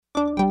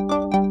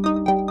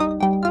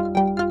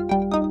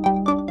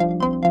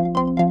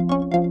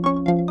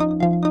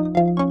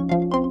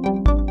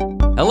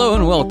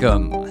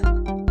welcome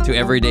to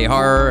Everyday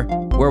Horror,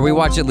 where we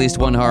watch at least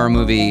one horror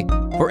movie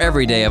for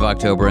every day of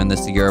October in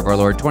this year of our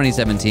Lord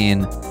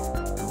 2017.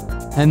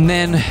 And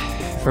then,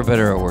 for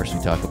better or worse,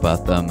 we talk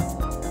about them.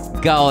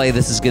 Golly,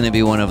 this is going to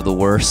be one of the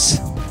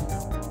worst.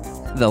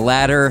 The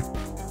latter.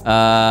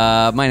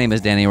 My name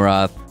is Danny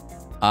Roth.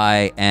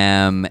 I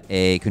am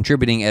a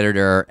contributing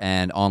editor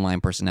and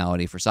online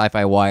personality for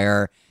Sci-Fi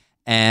Wire,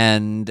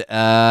 and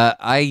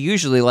I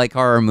usually like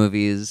horror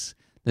movies.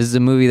 This is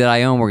a movie that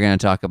I own we're going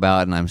to talk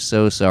about, and I'm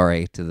so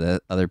sorry to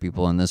the other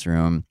people in this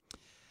room.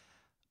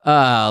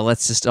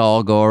 Let's just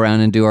all go around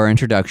and do our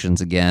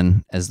introductions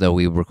again, as though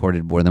we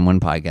recorded more than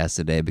one podcast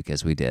today,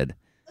 because we did.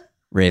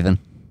 Raven.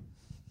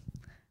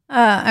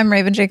 I'm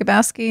Raven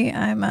Jacobowski.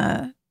 I'm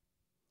a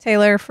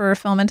tailor for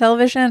film and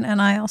television,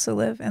 and I also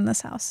live in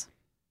this house.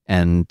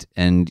 And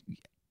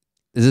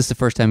is this the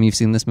first time you've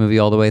seen this movie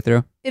all the way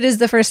through? It is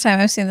the first time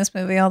I've seen this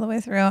movie all the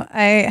way through.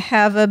 I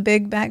have a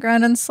big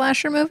background in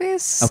slasher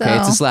movies. Okay,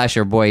 it's a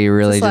slasher. Boy, you're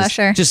really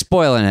just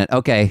spoiling it.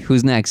 Okay,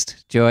 who's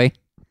next? Joy?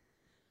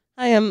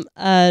 I am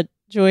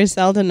Joy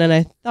Selden, and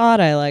I thought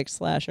I liked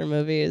slasher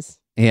movies.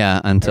 Yeah,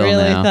 until now. I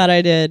really thought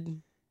I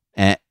did.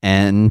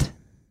 And?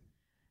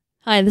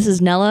 Hi, this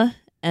is Nella.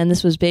 And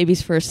this was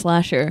Baby's first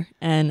slasher,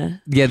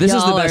 and yeah, this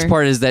is the best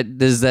part. Is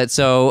that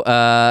so?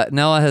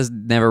 Nella has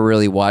never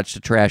really watched a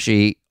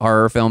trashy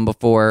horror film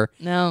before.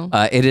 No,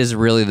 it is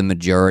really the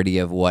majority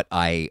of what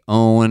I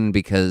own,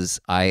 because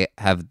I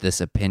have this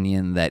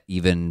opinion that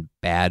even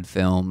bad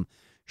film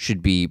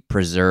should be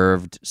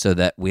preserved so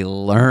that we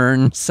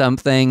learn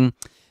something,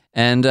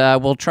 and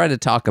we'll try to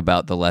talk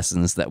about the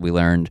lessons that we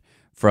learned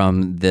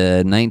from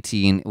the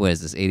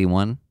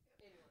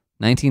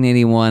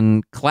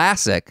 1981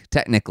 classic.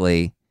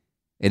 Technically,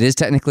 it is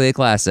technically a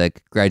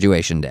classic,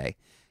 Graduation Day.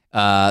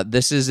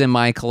 This is in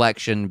my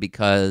collection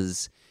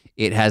because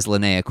it has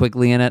Linnea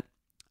Quigley in it.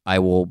 I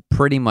will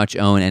pretty much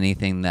own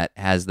anything that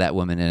has that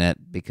woman in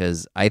it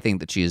because I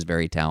think that she is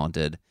very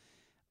talented.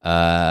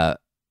 I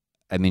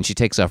mean, she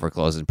takes off her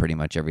clothes in pretty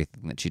much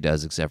everything that she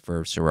does except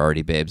for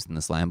Sorority Babes and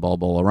the Slam Ball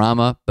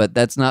Bolorama, but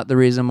that's not the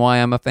reason why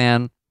I'm a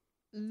fan.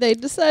 They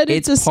decided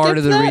it's to skip part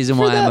of the reason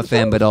why I'm a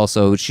fan, film? but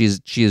also she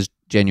is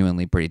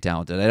genuinely pretty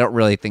talented. I don't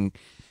really think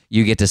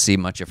you get to see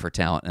much of her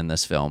talent in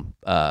this film,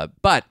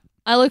 but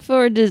I look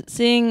forward to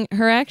seeing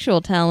her actual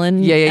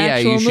talent in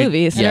actual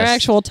movies. And her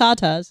actual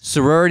tatas.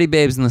 Sorority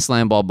Babes and the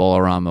Slam Ball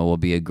Bolorama will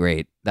be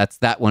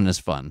that one is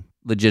fun,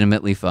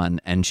 legitimately fun,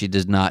 and she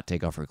does not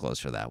take off her clothes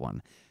for that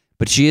one.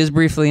 But she is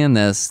briefly in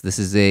this. This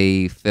is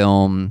a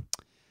film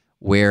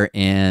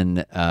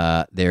wherein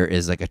there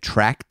is like a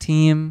track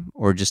team,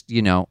 or just,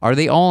 are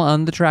they all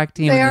on the track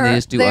team? They just do other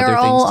things too? They are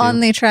all on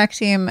the track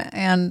team,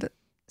 and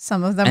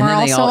some of them are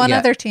also on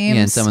other teams.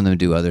 Yeah, and some of them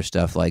do other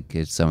stuff, like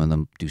some of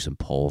them do some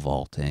pole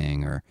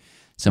vaulting, or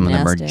some of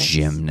them are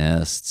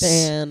gymnasts.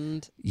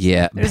 Band.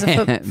 Yeah. There's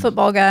a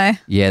football guy.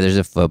 Yeah, there's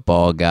a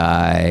football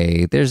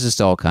guy. There's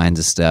just all kinds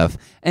of stuff.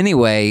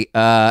 Anyway,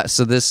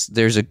 so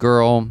there's a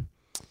girl.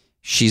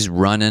 She's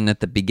running at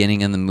the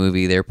beginning of the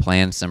movie. They're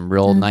playing some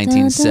real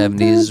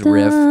 1970s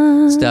riff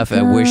stuff.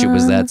 I wish it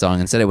was that song.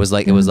 Instead, it was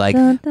like,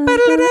 And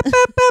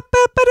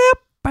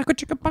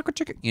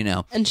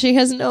she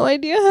has no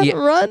idea how to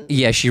run?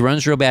 Yeah, she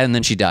runs real bad and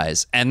then she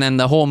dies. And then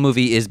the whole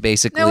movie is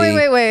basically... No,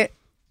 wait.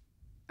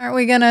 Aren't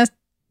we going to...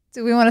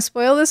 Do we want to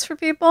spoil this for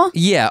people?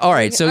 Yeah, all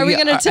right. So are we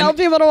going to tell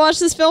people to watch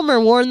this film or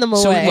warn them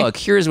away? So look,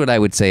 here's what I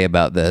would say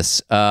about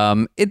this.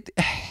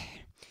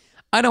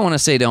 I don't want to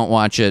say don't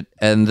watch it,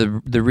 and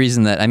the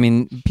reason that, I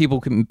mean, people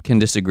can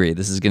disagree.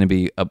 This is going to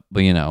be,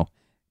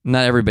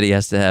 not everybody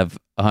has to have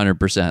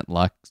 100%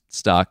 lock,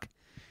 stock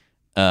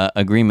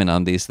agreement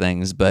on these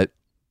things, but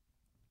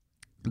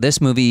this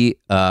movie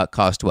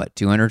cost, what,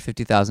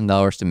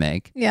 $250,000 to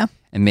make? Yeah.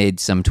 And made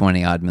some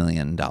 $20-odd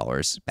million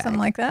back. Something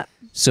like that.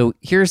 So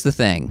here's the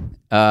thing.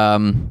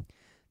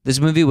 This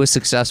movie was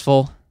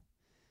successful,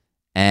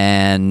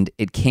 and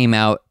it came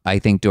out, I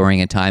think,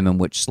 during a time in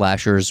which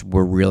slashers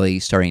were really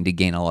starting to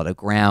gain a lot of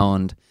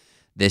ground.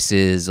 This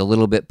is a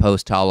little bit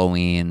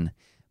post-Halloween,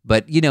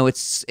 but,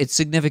 it's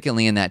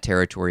significantly in that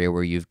territory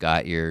where you've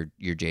got your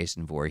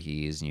Jason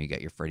Voorhees and you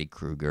got your Freddy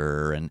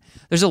Krueger, and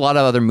there's a lot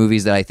of other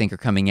movies that I think are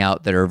coming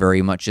out that are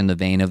very much in the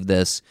vein of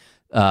this.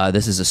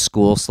 This is a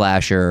school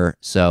slasher,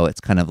 so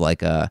it's kind of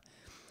like a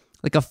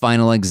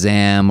Final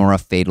Exam or a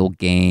Fatal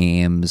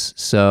Games.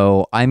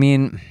 So, I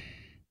mean,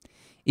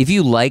 if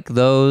you like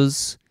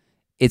those,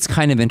 it's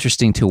kind of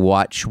interesting to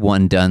watch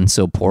one done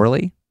so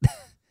poorly,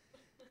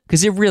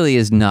 because it really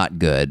is not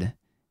good.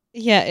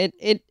 Yeah,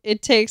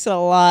 it takes a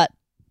lot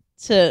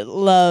to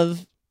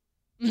love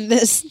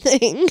this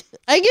thing.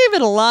 I gave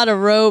it a lot of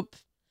rope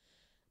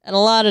and a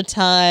lot of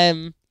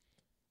time,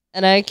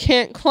 and I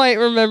can't quite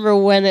remember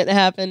when it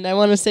happened. I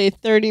want to say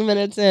 30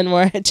 minutes in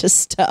where I just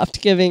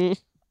stopped giving.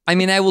 I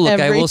mean, I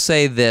will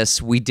say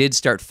this. We did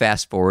start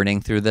fast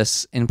forwarding through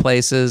this in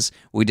places.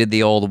 We did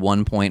the old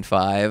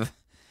 1.5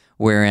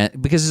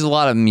 because there's a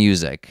lot of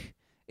music.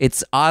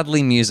 It's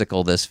oddly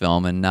musical, this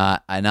film, and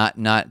not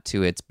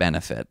to its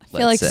benefit. I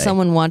feel like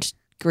someone watched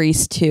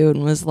Grease 2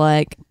 and was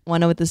like, "Want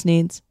to know what this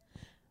needs?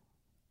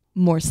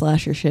 more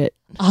slasher shit.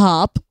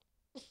 Hop.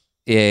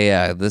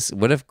 Yeah.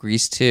 What if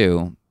Grease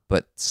 2,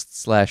 but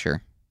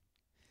slasher?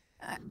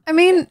 I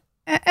mean,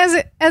 as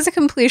a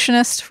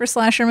completionist for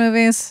slasher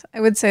movies,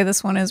 I would say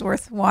this one is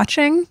worth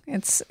watching.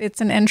 It's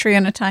an entry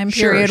in a time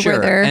period where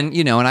they're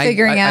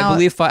figuring out.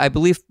 I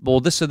believe. Well,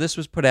 this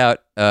was put out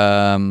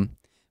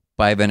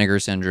by Vinegar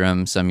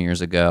Syndrome some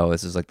years ago.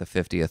 This is like the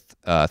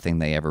 50th thing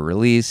they ever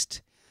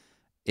released.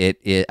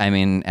 I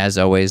mean, as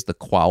always, the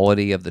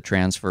quality of the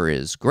transfer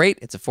is great.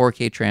 It's a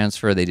 4K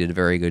transfer. They did a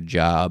very good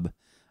job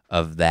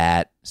of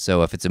that.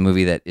 So if it's a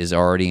movie that is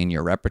already in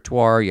your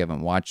repertoire, you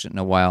haven't watched it in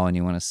a while, and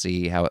you want to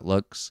see how it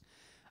looks,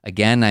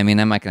 again, I mean,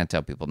 I'm not going to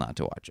tell people not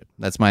to watch it.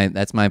 That's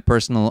my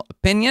personal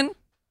opinion.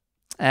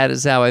 That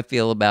is how I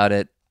feel about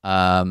it.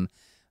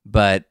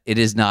 But it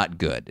is not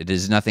good. It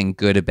is nothing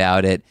good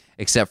about it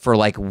except for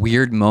like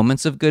weird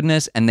moments of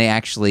goodness, and they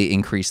actually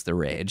increase the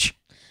rage.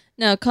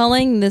 Now,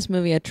 calling this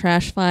movie a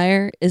trash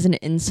fire is an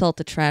insult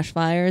to trash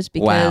fires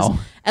because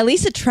at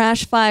least a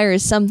trash fire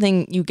is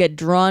something you get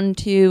drawn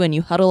to and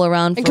you huddle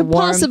around for it could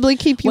warmth possibly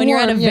keep you when warm,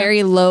 you're at a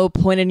very low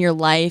point in your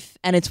life,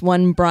 and it's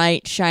one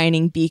bright,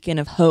 shining beacon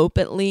of hope,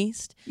 at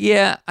least.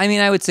 Yeah, I mean,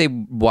 I would say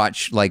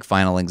watch like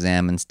Final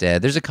Exam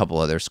instead. There's a couple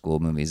other school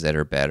movies that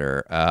are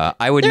better.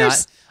 I would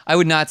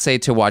not say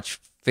to watch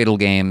Fatal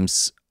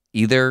Games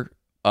either,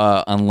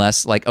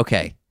 unless like,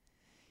 okay,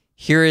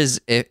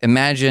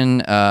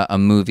 imagine a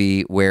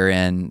movie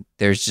wherein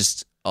there's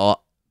just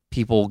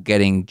people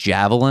getting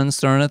javelins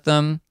thrown at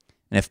them,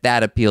 and if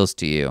that appeals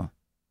to you,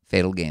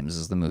 Fatal Games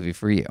is the movie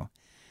for you.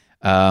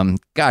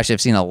 Gosh, I've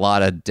seen a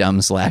lot of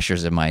dumb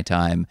slashers in my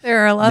time.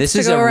 There are lots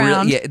to go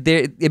around.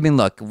 I mean,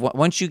 look,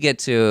 once you get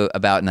to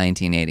about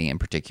 1980 in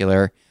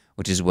particular,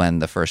 which is when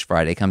the first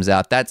Friday comes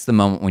out, that's the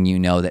moment when you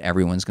know that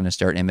everyone's going to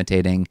start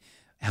imitating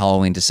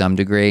Halloween to some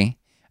degree.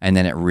 And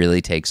then it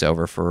really takes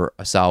over for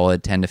a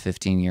solid 10 to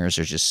 15 years.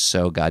 There's just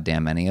so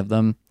goddamn many of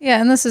them.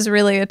 Yeah, and this is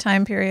really a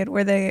time period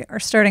where they are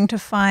starting to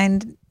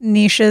find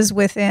niches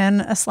within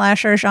a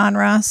slasher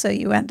genre. So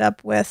you end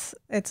up with,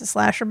 it's a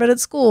slasher but at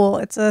school.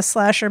 It's a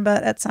slasher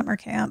but at summer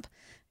camp.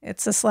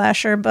 It's a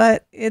slasher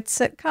but it's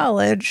at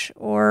college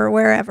or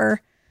wherever.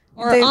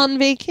 Or on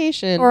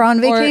vacation.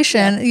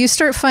 You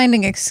start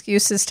finding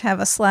excuses to have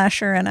a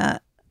slasher in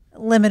a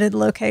limited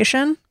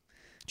location.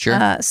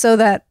 Sure. So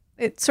that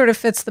it sort of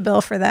fits the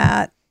bill for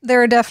that.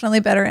 There are definitely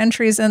better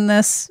entries in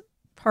this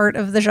part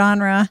of the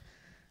genre.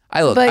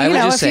 I would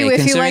just say,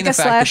 if you like the a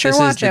fact slasher, that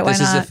watch it. Why this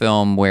is a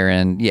film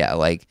wherein, yeah,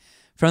 like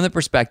from the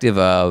perspective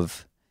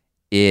of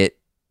it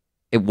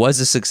was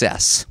a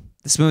success.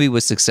 This movie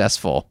was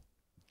successful.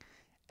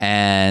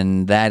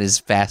 And that is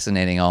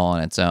fascinating all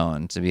on its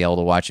own, to be able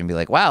to watch and be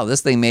like, wow,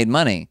 this thing made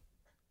money.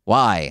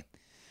 Why?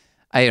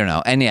 I don't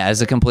know. And yeah,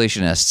 as a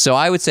completionist. So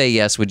I would say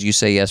yes. Would you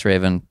say yes,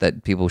 Raven,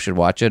 that people should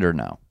watch it, or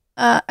no?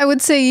 I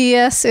would say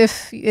yes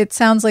if it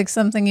sounds like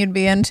something you'd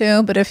be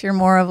into, but if you're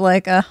more of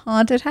like a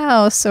haunted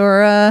house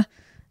or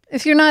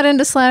if you're not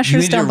into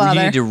slashers, don't bother.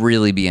 You need to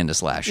really be into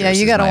slashers. Yeah,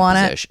 you got to want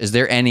it. Is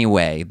there any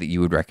way that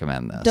you would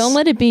recommend this? Don't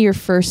let it be your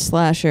first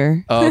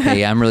slasher. Oh,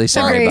 okay, yeah, I'm really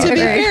sorry about to that.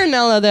 be fair,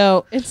 Nella,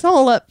 though, it's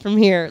all up from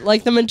here.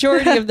 Like the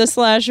majority of the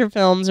slasher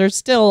films are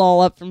still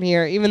all up from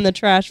here, even the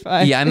trash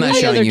fire. Yeah, I'm not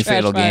showing you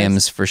Fatal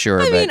Games for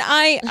sure. I mean,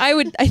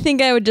 I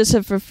think I would just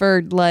have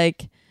preferred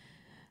like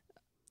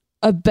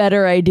a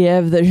better idea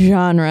of the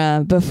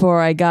genre before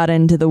I got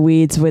into the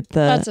weeds with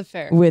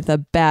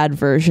a bad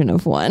version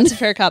of one. That's a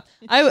fair cop.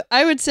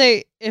 I would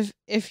say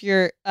if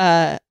you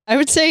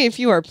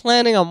are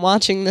planning on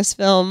watching this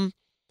film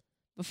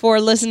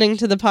before listening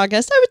to the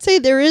podcast, I would say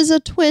there is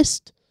a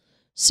twist.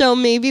 So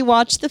maybe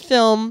watch the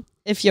film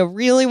if you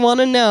really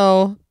want to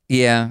know.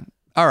 Yeah.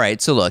 All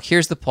right. So look,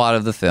 here's the plot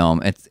of the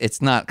film.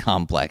 It's not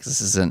complex. This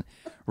isn't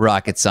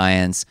rocket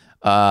science.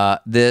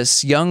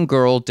 This young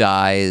girl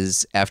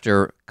dies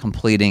after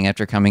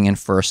coming in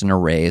first in a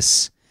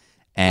race,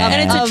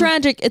 and it's a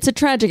tragic It's a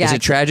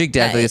tragic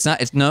death. It's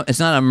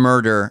not a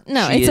murder.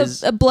 No,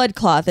 it's a blood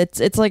clot.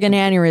 It's like an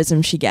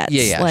aneurysm she gets.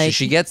 Yeah. Like,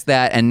 she gets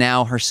that, and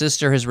now her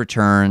sister has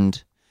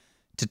returned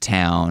to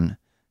town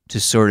to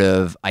sort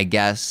of, I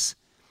guess,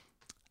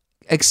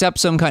 accept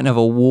some kind of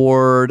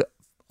award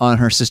on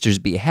her sister's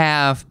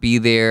behalf, be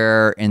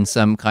there in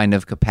some kind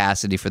of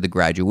capacity for the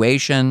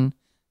graduation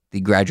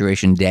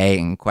day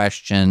in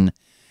question.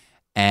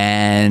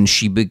 And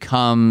she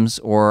becomes,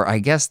 or I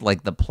guess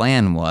like the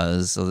plan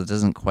was, so it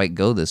doesn't quite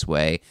go this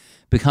way,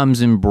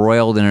 becomes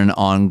embroiled in an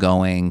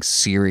ongoing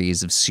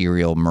series of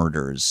serial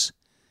murders.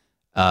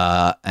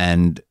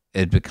 And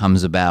it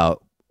becomes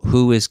about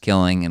who is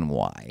killing and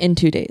why. in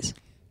 2 days.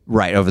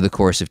 Right, over the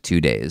course of 2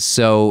 days.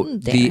 So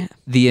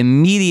the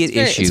immediate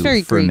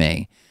issue for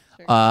me,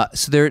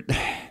 so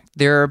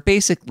there are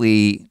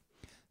basically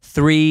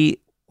three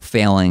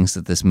failings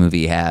that this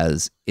movie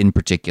has in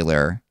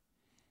particular,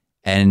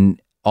 and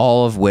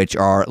all of which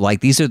are like,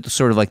 these are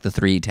sort of like the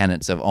three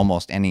tenets of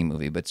almost any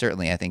movie, but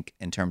certainly I think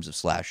in terms of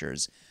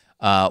slashers.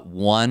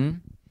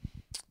 One,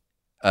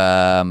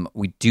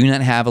 we do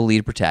not have a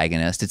lead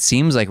protagonist. It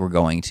seems like we're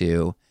going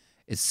to.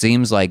 it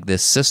seems like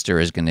this sister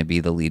is going to be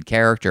the lead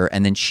character,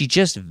 and then she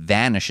just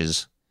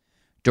vanishes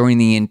during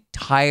the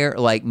entire,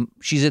 like,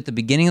 she's at the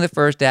beginning of the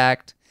first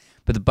act,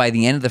 but by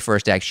the end of the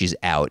first act, she's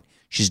out.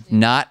 She's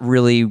not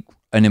really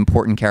an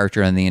important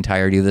character in the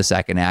entirety of the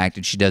second act,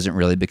 and she doesn't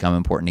really become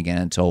important again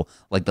until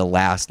like the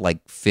last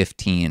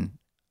 15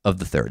 of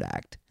the third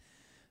act.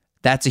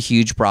 That's a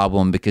huge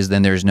problem because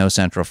then there's no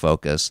central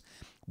focus.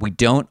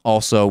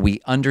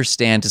 We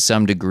understand to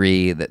some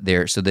degree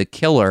that so the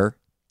killer,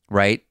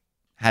 right,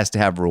 has to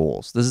have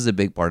rules. This is a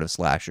big part of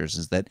slashers,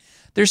 is that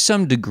there's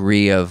some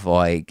degree of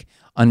like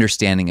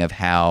understanding of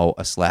how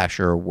a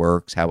slasher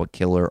works, how a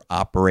killer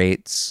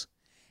operates,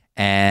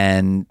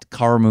 and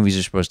horror movies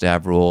are supposed to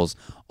have rules.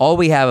 All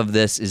we have of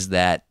this is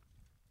that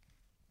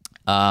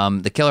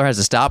the killer has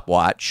a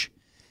stopwatch,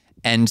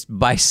 and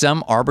by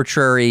some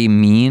arbitrary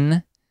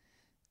mean,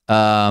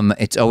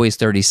 it's always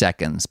 30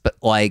 seconds. But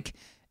like,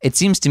 it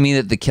seems to me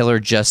that the killer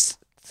just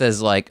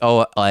says like,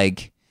 oh,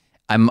 like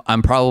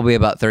I'm probably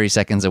about 30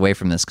 seconds away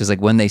from this, because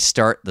like when they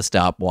start the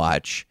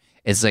stopwatch,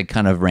 it's like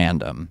kind of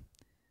random.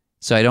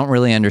 So I don't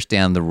really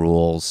understand the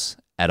rules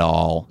at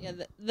all. Yeah,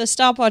 the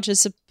stopwatch is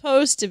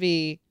supposed to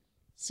be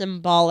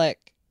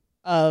symbolic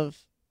of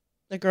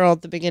the girl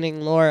at the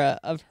beginning, Laura,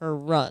 of her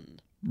run.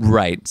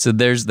 Right. So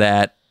there's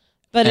that.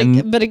 But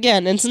but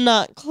again, it's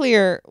not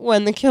clear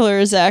when the killer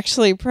is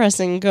actually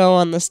pressing go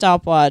on the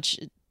stopwatch,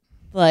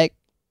 like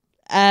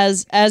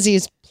as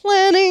he's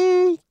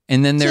planning.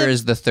 And then there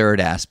is the third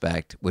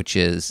aspect, which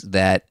is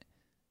that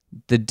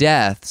the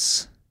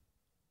deaths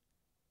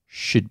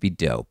should be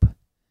dope.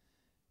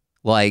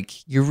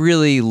 Like, you're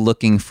really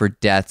looking for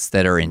deaths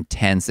that are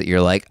intense, that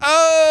you're like,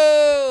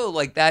 oh,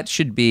 like that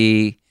should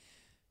be,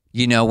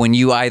 when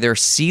you either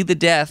see the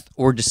death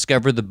or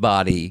discover the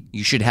body,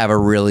 you should have a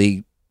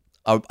really,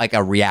 like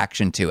a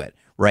reaction to it,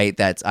 right?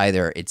 That's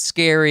either it's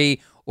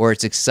scary or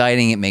it's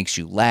exciting, it makes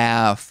you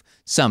laugh,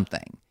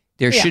 something.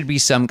 There should be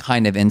some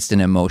kind of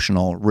instant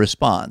emotional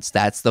response.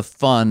 That's the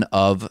fun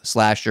of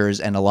slashers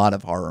and a lot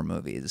of horror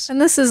movies. And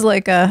this is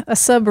like a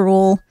sub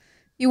rule.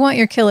 You want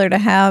your killer to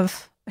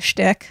have a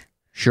shtick.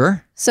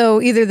 Sure.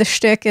 So either the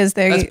shtick is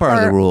that's part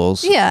of the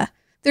rules. Yeah.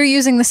 They're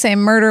using the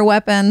same murder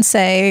weapon,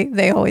 say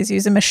they always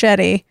use a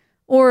machete,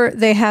 or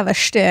they have a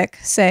shtick,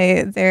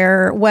 say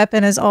their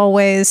weapon is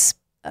always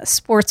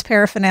sports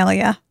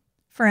paraphernalia,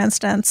 for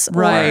instance.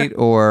 Right.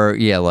 Or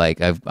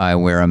like I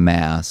wear a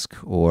mask,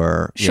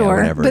 or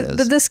whatever it is.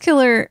 But this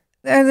killer,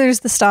 there's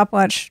the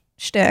stopwatch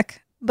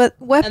shtick, but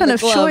weapon of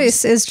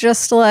choice is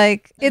just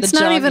like, it's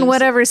not even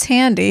whatever's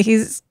handy.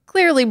 He's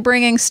clearly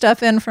bringing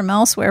stuff in from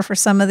elsewhere for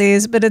some of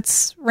these, but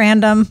it's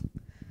random.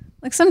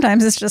 Like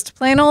sometimes it's just a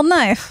plain old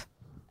knife.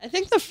 I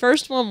think the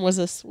first one was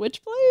a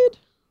switchblade.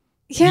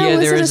 Yeah,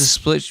 there is a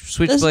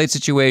switchblade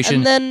situation,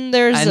 and then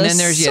there's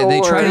sword.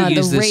 They try to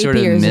use this sort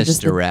of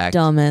misdirect.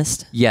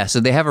 Dumbest. Yeah, so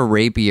they have a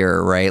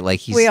rapier, right?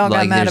 Like we all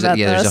got mad about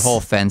this. There's a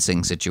whole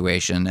fencing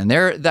situation, and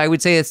I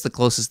would say it's the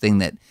closest thing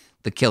that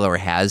the killer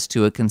has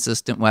to a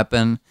consistent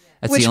weapon.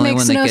 That's Which the only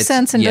makes one that no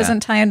sense and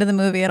doesn't tie into the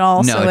movie at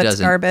all. No, so it it's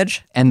doesn't.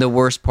 Garbage. And the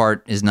worst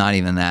part is not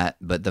even that,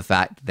 but the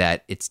fact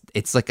that it's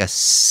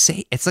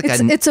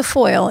a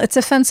foil. It's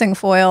a fencing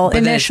foil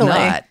initially,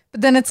 but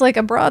then it's like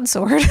a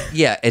broadsword.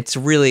 Yeah, it's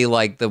really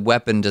like the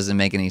weapon doesn't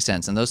make any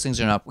sense, and those things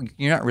you're not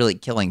really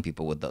killing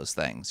people with those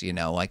things.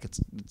 Like it's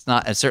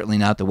certainly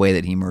not the way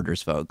that he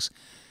murders folks.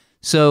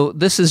 So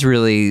these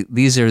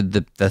are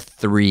the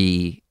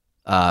three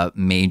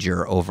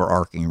major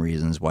overarching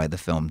reasons why the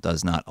film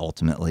does not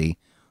ultimately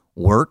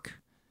work.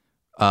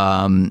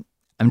 I'm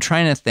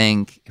trying to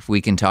think if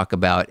we can talk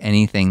about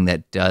anything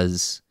that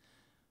does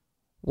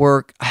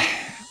work.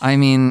 I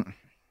mean,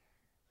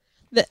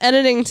 the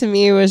editing to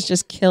me was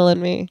just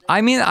killing me.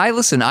 I mean, I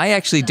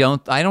actually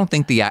don't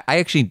think the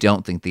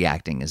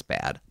acting is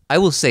bad. I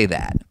will say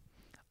that.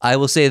 I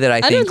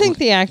don't think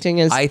the acting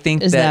is. I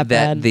think is that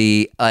bad.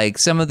 the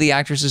some of the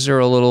actresses are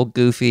a little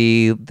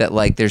goofy. That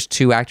like there's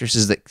two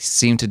actresses that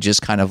seem to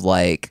just kind of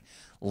like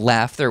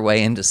laugh their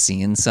way into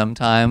scenes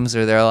sometimes,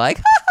 or they're like.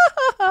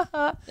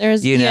 There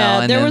was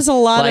a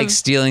lot like of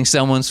stealing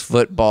someone's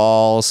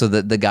football so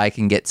that the guy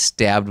can get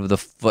stabbed with a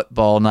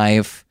football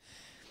knife.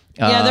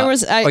 Yeah, there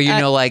was.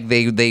 Like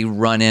they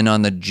run in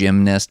on the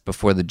gymnast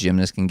before the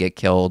gymnast can get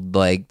killed.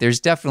 Like, there's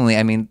definitely.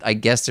 I mean, I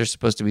guess there's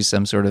supposed to be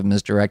some sort of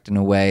misdirect in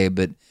a way,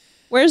 but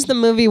where's the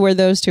movie where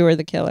those two are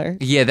the killer?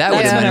 Yeah, that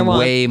would have been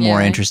way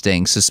more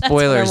interesting. So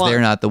spoilers, they're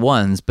not the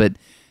ones, but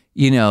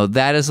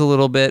that is a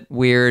little bit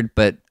weird.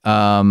 But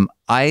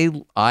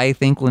I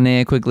think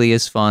Linnea Quigley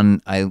is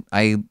fun.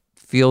 I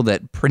feel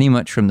that pretty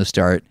much from the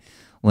start,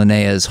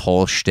 Linnea's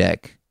whole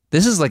shtick.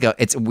 This is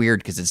it's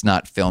weird because it's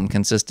not film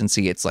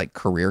consistency. It's like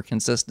career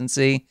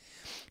consistency.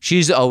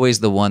 She's always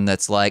the one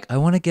that's like, I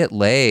want to get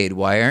laid.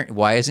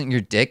 Why isn't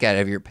your dick out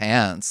of your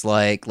pants?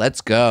 Like,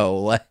 let's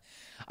go.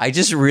 I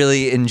just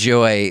really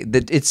enjoy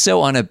that it's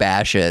so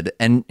unabashed.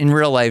 And in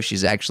real life,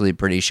 she's actually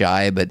pretty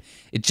shy, but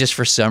it just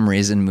for some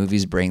reason,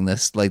 movies bring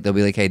this. Like, they'll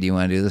be like, hey, do you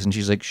want to do this? And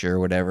she's like, sure,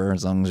 whatever,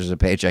 as long as there's a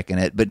paycheck in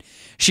it. But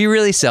she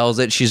really sells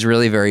it. She's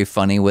really very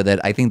funny with it.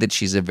 I think that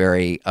she's a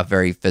very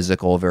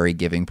physical, very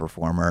giving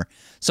performer.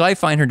 So I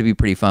find her to be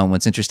pretty fun.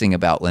 What's interesting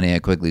about Linnea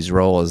Quigley's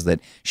role is that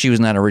she was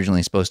not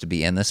originally supposed to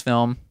be in this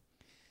film.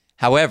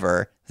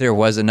 However, there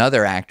was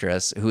another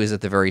actress who is at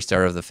the very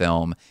start of the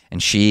film,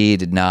 and she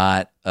did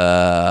not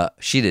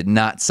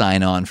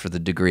sign on for the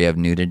degree of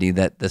nudity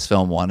that this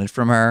film wanted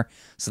from her.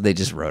 So they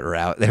just wrote her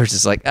out. They were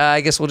just like,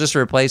 I guess we'll just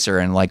replace her,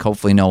 and like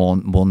hopefully no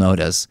one will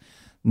notice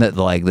that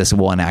like this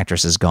one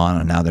actress is gone,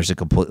 and now there's a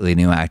completely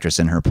new actress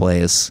in her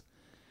place.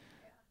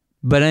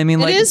 But I mean,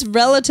 it like, is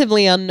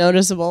relatively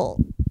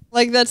unnoticeable.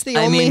 Like, that's the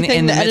only thing.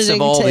 In the midst of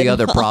all the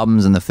other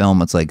problems in the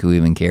film, it's like, who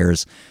even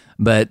cares?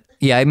 But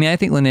yeah, I mean, I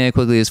think Linnea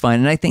Quigley is fine.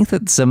 And I think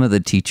that some of the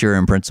teacher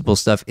and principal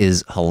stuff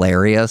is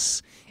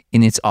hilarious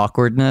in its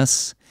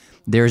awkwardness.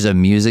 There's a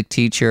music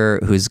teacher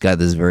who's got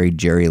this very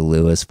Jerry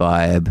Lewis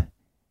vibe.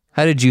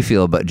 How did you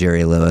feel about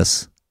Jerry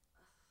Lewis?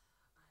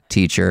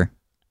 Teacher.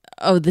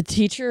 Oh, the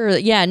teacher?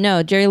 Yeah,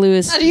 no, Jerry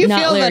Lewis. How do you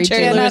feel about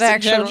Jerry Lewis? Not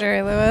actual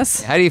Jerry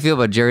Lewis. How do you feel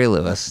about Jerry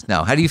Lewis?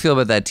 No, how do you feel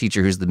about that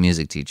teacher who's the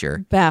music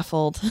teacher?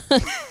 Baffled.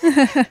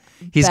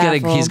 He's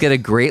got a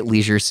great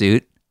leisure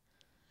suit.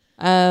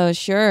 Oh,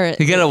 sure.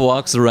 He kind of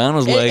walks around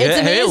and is like,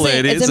 hey,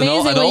 ladies, and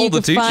all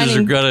the teachers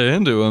are kind of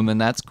into him, and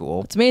that's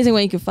cool. It's amazing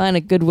what you can find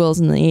at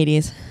Goodwill's in the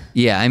 80s.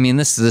 Yeah, I mean,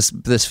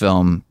 this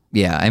film,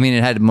 yeah, I mean,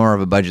 it had more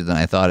of a budget than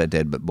I thought it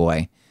did, but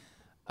boy,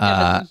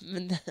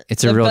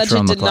 it's a real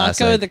trauma classic. The budget did not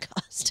go with the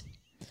costume.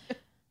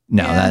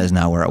 No, that is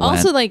not where it went.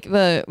 Also, like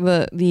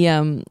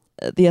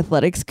the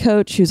athletics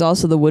coach, who's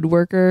also the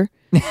woodworking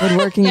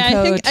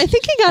coach. I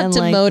think he got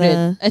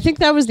demoted. I think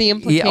that was the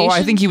implication. Yeah,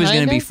 I think he was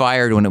going to be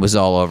fired when it was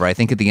all over. I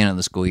think at the end of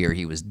the school year,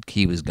 he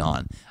was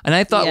gone. And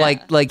I thought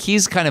like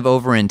he's kind of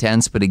over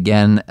intense, but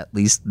again, at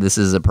least this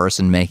is a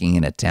person making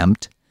an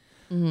attempt.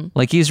 Mm-hmm.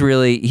 Like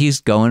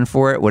he's going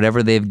for it.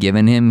 Whatever they've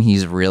given him,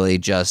 he's really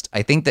just.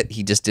 I think that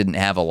he just didn't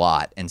have a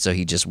lot, and so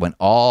he just went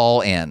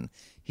all in.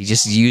 He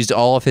just used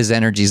all of his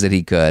energies that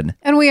he could.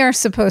 And we are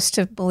supposed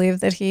to believe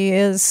that he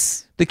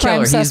is the killer.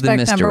 Crime suspect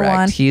He's the number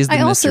one. He's the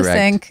I also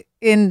think,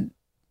 in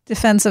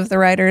defense of the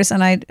writers,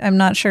 and I'm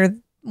not sure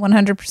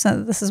 100%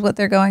 that this is what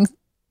they're going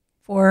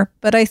for,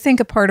 but I think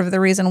a part of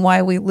the reason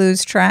why we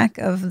lose track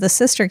of the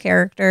sister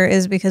character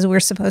is because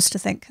we're supposed to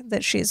think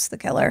that she's the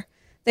killer.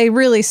 They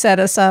really set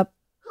us up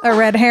a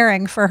red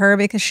herring for her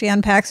because she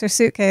unpacks her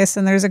suitcase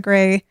and there's a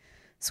gray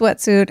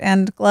sweatsuit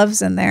and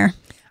gloves in there.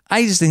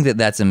 I just think that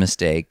that's a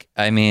mistake.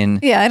 I mean...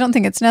 Yeah, I don't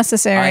think it's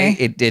necessary.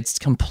 It's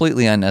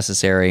completely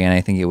unnecessary, and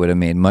I think it would have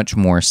made much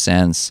more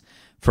sense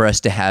for us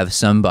to have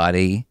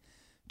somebody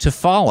to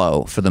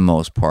follow for the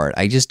most part.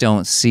 I just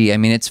don't see... I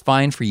mean, it's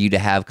fine for you to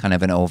have kind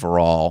of an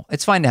overall...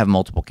 It's fine to have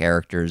multiple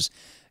characters.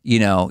 You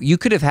know, you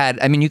could have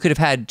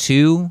had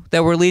two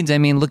that were leads. I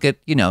mean, look at,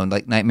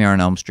 like Nightmare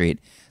on Elm Street.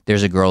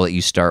 There's a girl that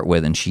you start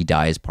with, and she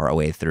dies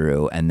partway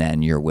through, and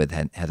then you're with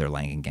Heather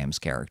Langham's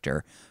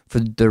character for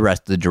the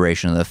rest of the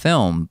duration of the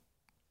film.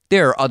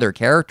 There are other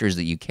characters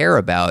that you care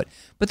about,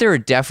 but there are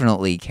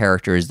definitely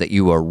characters that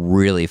you are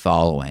really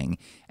following.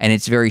 And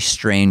it's very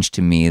strange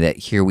to me that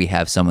here we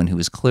have someone who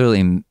is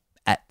clearly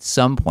at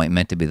some point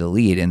meant to be the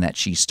lead, and that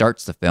she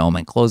starts the film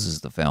and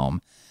closes the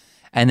film,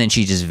 and then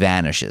she just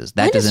vanishes.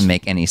 That doesn't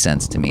make any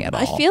sense to me at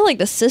all. I feel like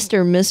the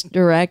sister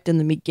misdirect in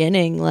the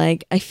beginning.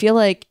 Like, I feel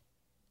like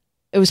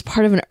it was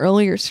part of an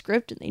earlier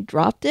script and they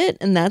dropped it,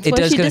 and that's why she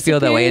disappears. It does kind of feel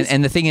that way.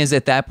 And the thing is,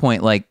 at that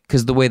point, like,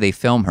 because the way they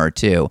film her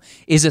too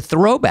is a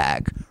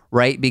throwback,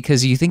 right?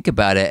 Because you think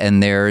about it,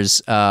 and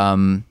there's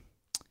the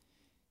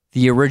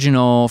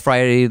original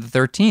Friday the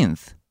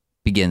 13th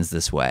begins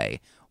this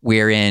way,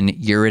 wherein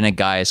you're in a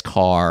guy's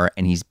car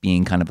and he's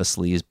being kind of a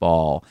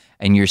sleazeball,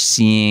 and you're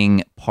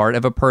seeing part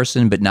of a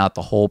person but not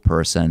the whole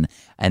person,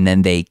 and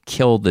then they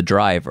kill the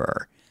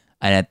driver,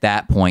 and at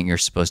that point you're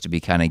supposed to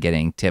be kind of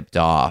getting tipped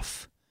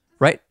off.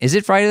 Right? Is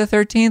it Friday the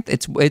 13th?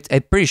 It's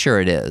I'm pretty sure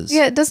it is.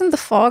 Yeah, doesn't The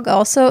Fog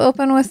also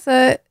open with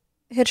the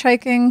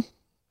hitchhiking?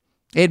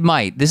 It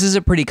might. This is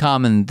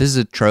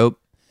a trope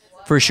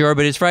for sure,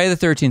 but it's Friday the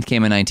 13th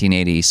came in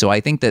 1980, so I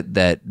think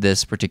that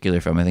this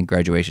particular film, I think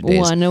Graduation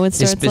Days, I know it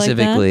starts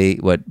specifically like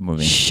that? What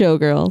movie?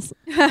 Showgirls.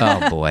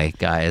 Oh boy,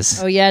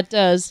 guys. Oh yeah, it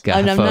does.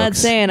 God, I'm not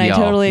saying I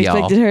totally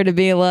expected her to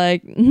be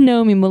like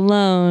Naomi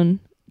Malone.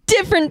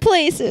 Different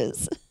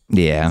places.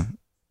 Yeah.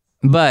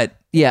 But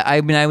yeah,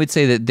 I mean, I would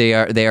say that they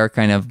are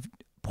kind of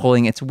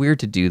pulling. It's weird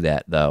to do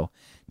that though,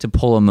 to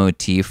pull a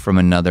motif from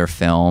another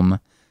film.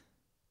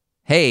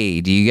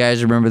 Hey, do you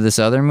guys remember this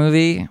other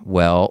movie?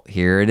 Well,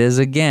 here it is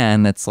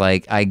again. It's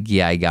like, I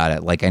got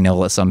it. Like, I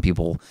know that some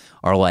people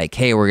are like,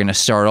 hey, we're gonna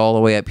start all the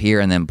way up here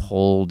and then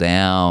pull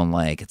down.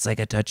 Like, it's like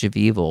A Touch of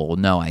Evil.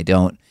 No, I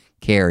don't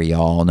care,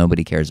 y'all.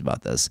 Nobody cares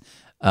about this.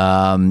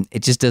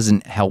 It just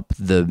doesn't help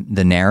the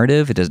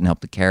narrative. It doesn't help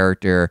the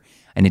character,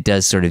 and it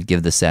does sort of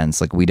give the sense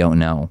like we don't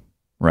know.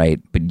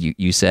 Right. But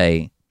you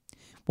say,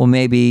 well,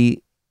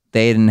 maybe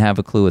they didn't have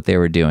a clue what they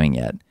were doing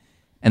yet.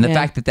 And the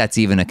fact that that's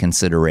even a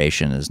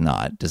consideration does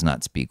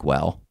not speak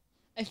well.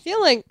 I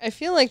feel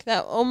like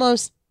that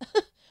almost.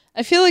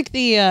 I feel like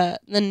the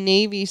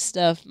Navy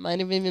stuff might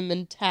have even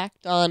been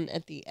tacked on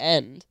at the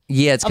end.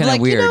 Yeah, it's kind of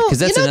weird because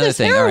that's another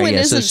thing. All right,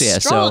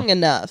 isn't strong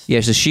enough.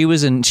 Yeah, so she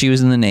was in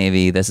the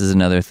Navy. This is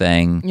another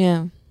thing.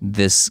 Yeah.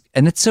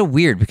 And it's so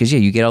weird because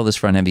you get all this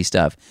front heavy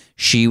stuff.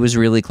 She was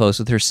really close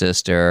with her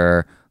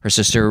sister. Her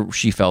sister,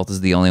 she felt,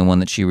 is the only one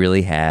that she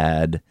really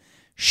had.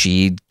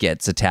 She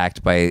gets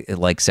attacked by,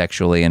 like,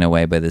 sexually in a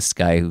way by this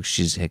guy who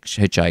she's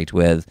hitchhiked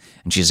with,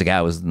 and she's like,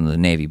 "I was in the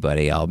Navy,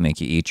 buddy. I'll make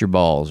you eat your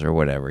balls," or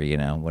whatever,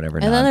 whatever.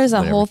 And then there's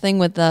a whole thing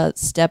with the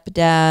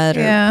stepdad.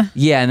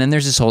 Yeah, and then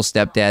there's this whole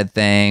stepdad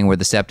thing where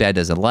the stepdad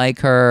doesn't like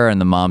her, and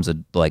the mom's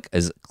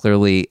is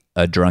clearly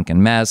a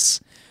drunken mess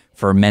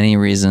for many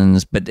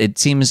reasons. But it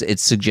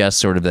suggests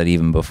sort of that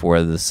even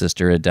before the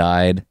sister had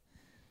died,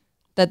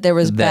 that there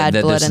was bad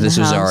blood in the house. This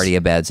was already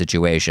a bad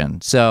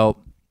situation. So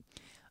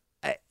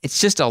it's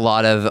just a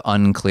lot of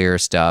unclear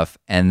stuff.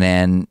 And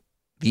then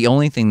the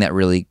only thing that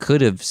really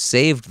could have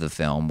saved the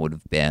film would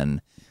have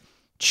been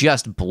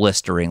just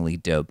blisteringly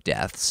dope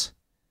deaths,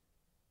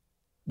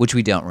 which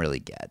we don't really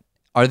get.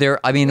 Are there?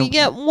 I mean, we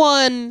get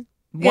one.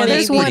 Yeah,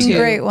 there's one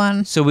great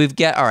one. So we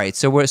get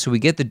we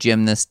get the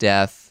gymnast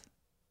death,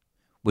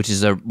 which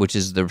is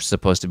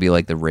supposed to be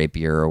like the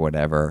rapier or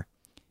whatever.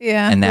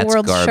 Yeah, and that's the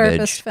world's garbage.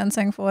 Sharpest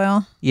fencing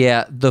foil.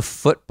 Yeah, the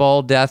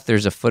football death.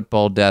 There's a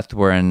football death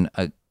wherein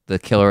the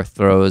killer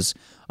throws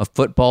a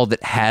football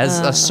that has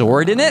a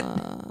sword in it.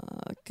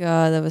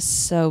 God, that was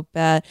so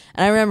bad.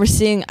 And I remember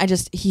seeing,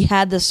 he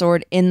had the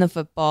sword in the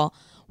football,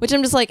 which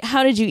I'm just like,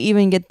 how did you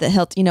even get the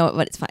hilt? You know what?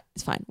 But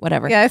it's fine,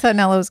 whatever. Yeah, I thought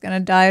Nella was going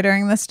to die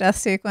during this death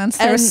sequence.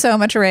 There was so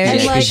much rage.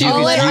 And like,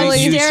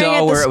 you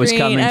saw where it was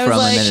coming from,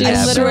 and then it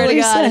happened. I swear to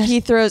God,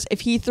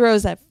 if he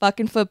throws that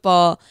fucking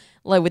football,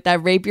 like with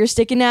that rapier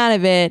sticking out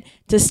of it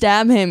to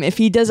stab him, if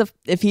he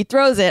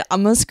throws it,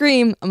 I'm gonna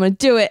scream, I'm gonna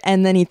do it,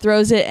 and then he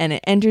throws it and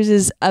it enters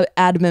his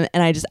abdomen,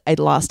 and I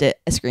lost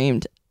it. I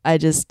screamed.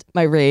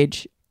 My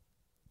rage.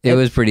 It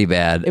was pretty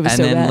bad. It was and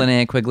so then bad.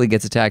 Linnea quickly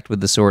gets attacked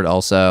with the sword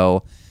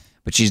also,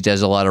 but she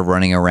does a lot of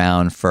running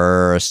around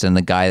first, and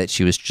the guy that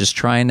she was just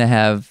trying to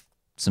have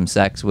some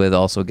sex with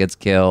also gets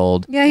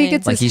killed. Yeah, he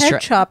gets his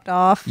head chopped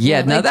off.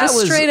 Yeah, now that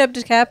was straight up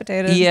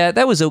decapitated. Yeah,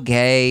 that was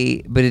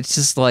okay, but it's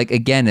just like,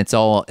 again, it's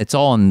all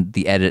in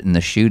the edit and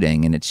the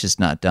shooting, and it's just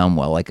not done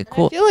well. Like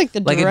I feel like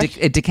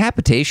a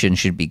decapitation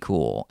should be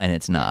cool, and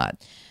it's not.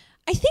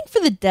 I think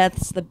for the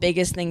deaths, the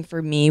biggest thing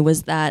for me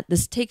was that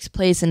this takes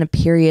place in a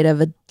period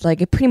of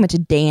pretty much a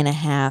day and a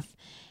half,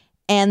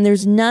 and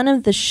there's none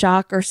of the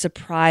shock or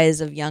surprise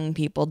of young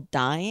people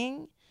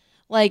dying.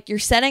 Like, you're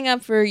setting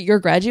up for your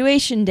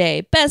graduation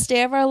day, best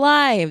day of our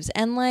lives.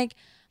 And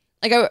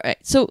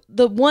so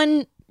the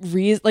one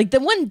reason, the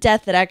one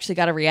death that actually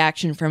got a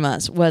reaction from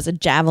us was a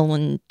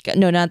javelin.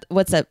 No, not,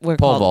 what's that word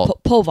called?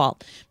 Vault. Pole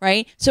vault,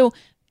 right? So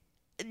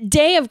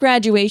day of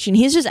graduation,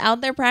 he's just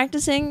out there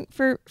practicing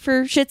for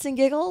shits and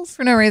giggles.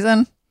 For no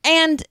reason.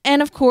 And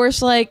of course,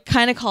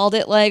 kind of called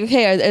it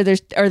okay,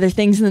 are there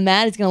things in the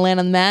mat? He's going to land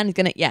on the mat.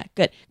 And he's yeah,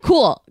 good.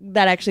 Cool.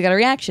 That actually got a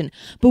reaction.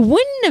 But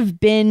wouldn't it have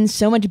been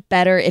so much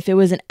better if it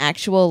was an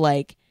actual,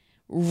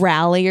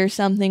 rally or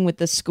something with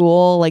the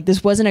school?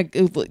 This wasn't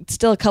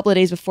still a couple of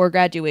days before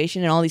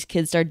graduation and all these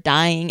kids start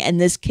dying and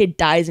this kid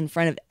dies in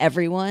front of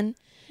everyone.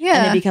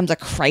 Yeah. And it becomes a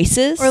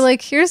crisis. Or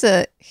here's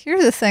a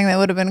thing that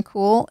would have been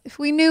cool if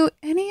we knew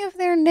any of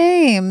their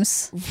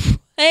names.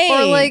 Hey.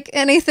 Or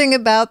anything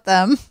about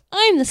them.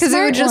 I'm the smart Because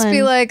it would just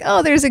be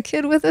oh, there's a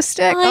kid with a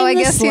stick. I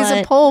guess he's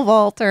a pole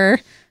vaulter.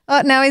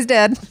 Oh, now he's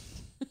dead.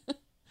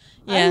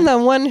 Yeah. I'm the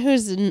one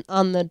who's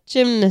on the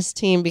gymnast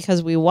team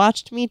because we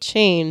watched me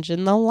change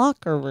in the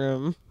locker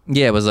room.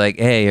 Yeah, it was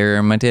hey, here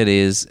are my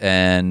titties,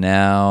 and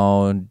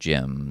now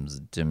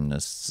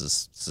gymnasts.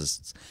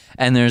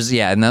 And there's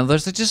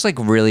just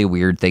really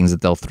weird things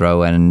that they'll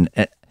throw in.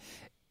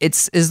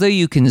 It's as though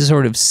you can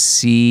sort of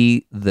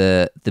see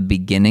the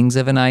beginnings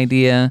of an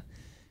idea,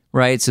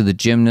 right? So the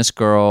gymnast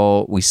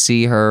girl, we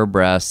see her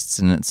breasts,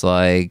 and it's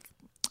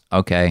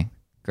okay,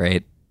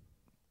 great,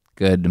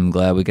 good. I'm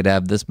glad we could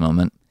have this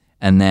moment.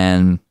 And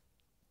then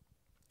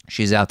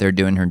she's out there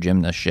doing her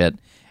gymnast shit,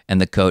 and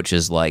the coach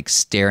is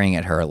staring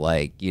at her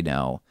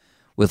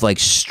with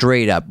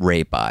straight up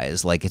rape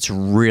eyes. It's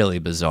really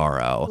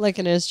bizarro.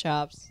 Licking his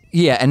chops.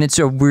 Yeah, and it's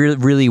a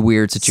really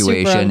weird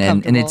situation,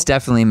 and it's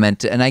definitely meant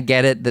to. And I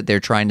get it that they're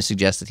trying to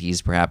suggest that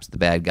he's perhaps the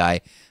bad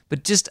guy,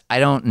 but just I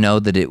don't know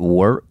that it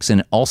works.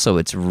 And also,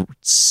 it's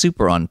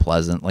super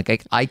unpleasant.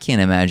 I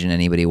can't imagine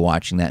anybody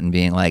watching that and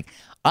being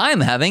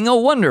I'm having a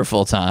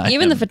wonderful time.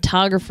 Even the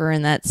photographer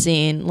in that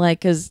scene,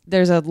 because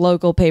there's a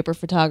local paper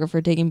photographer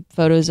taking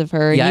photos of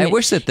her. Yeah, I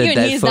wish that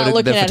the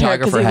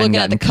photographer hadn't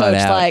gotten cut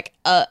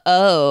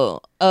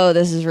out.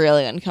 This is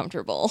really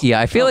uncomfortable. Yeah,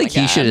 I feel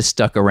he should have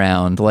stuck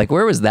around.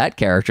 Where was that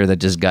character that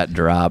just got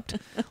dropped?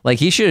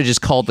 He should have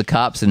just called the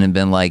cops and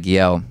been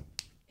yo.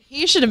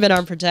 He should have been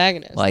our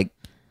protagonist.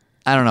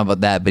 I don't know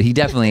about that, but he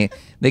definitely,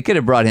 they could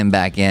have brought him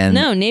back in.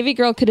 No, Navy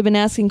Girl could have been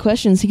asking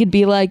questions. He could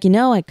be like,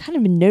 I kind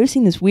of been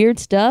noticing this weird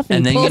stuff.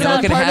 And then he you know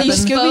what could part of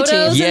these happen?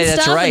 photos Yeah, and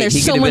that's stuff, right. And there's He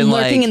could have someone been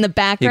lurking like, in the he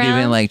background. could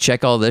have been like,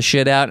 check all this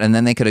shit out, and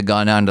then they could have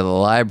gone down to the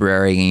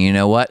library, and you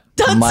know what?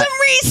 Done some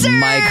research!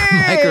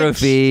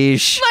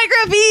 Microfiche.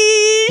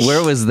 Microfiche!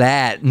 Where was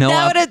that? No,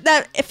 that would have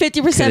that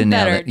 50%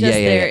 better.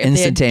 Yeah.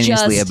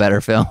 Instantaneously a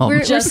better film.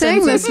 We're Just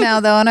saying this now,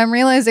 though, and I'm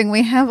realizing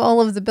we have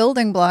all of the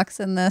building blocks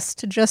in this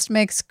to just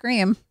make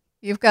Scream.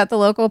 You've got the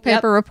local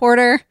paper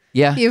reporter.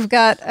 Yeah. You've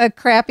got a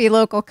crappy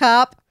local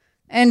cop.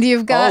 And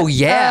you've got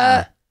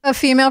a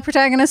female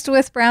protagonist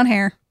with brown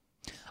hair.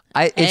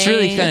 It's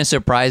really kind of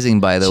surprising,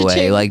 by the way,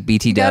 Cha-ching. like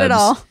BT You Dubs. got it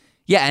all.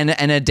 Yeah,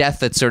 and a death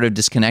that's sort of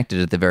disconnected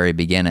at the very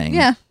beginning.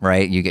 Yeah.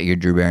 Right? You get your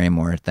Drew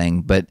Barrymore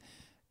thing. But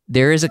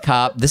there is a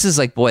cop. This is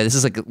like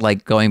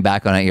going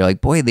back on it. You're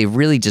like, boy, they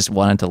really just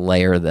wanted to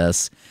layer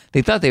this.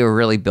 They thought they were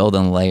really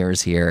building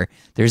layers here.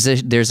 There's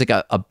like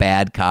a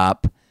bad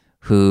cop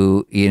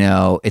who,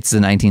 it's the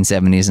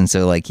 1970s. And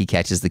so like he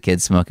catches the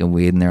kids smoking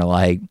weed and they're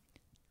like,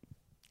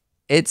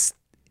 I guess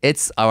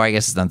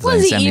it's not the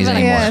 1970s even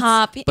anymore. a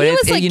cop? But He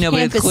was like but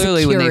campus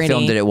clearly when they security.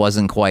 filmed it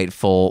wasn't quite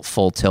full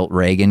tilt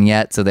Reagan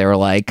yet. So they were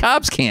like,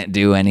 cops can't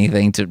do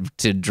anything to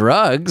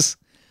drugs.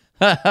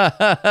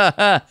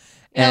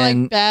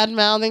 Like bad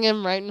mouthing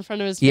him right in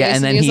front of his face. Yeah,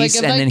 and then he's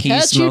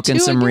smoking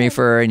some again.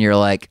 reefer, and you're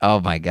like, oh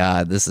my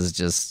god, this is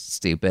just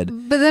stupid.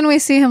 But then we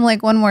see him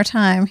like one more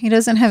time. He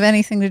doesn't have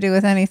anything to do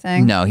with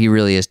anything. No, he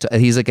really is.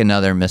 He's like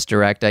another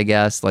misdirect, I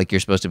guess. Like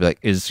you're supposed to be like,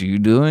 is he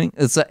doing?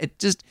 It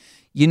just,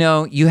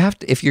 you have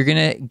to. If you're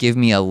gonna give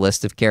me a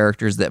list of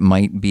characters that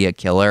might be a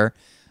killer,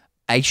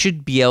 I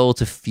should be able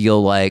to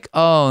feel like,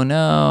 oh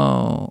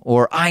no,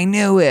 or I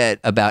knew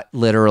it about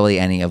literally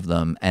any of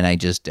them, and I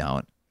just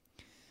don't.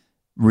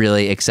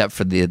 Really, except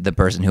for the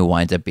person who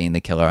winds up being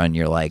the killer, and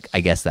you're like, I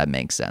guess that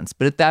makes sense.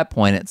 But at that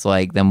point, it's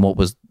like, then what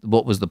was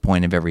the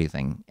point of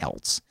everything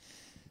else?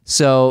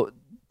 So,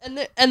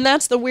 and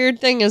that's the weird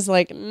thing is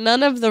like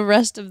none of the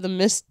rest of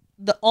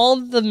all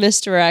the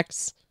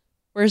misdirects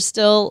were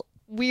still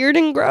weird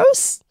and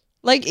gross.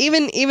 Like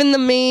even the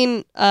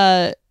main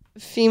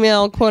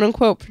female quote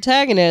unquote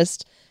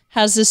protagonist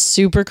has this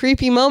super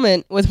creepy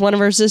moment with one of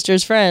her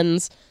sister's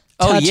friends.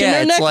 Touching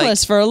her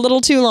necklace for a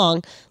little too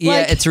long.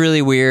 Yeah, it's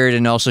really weird.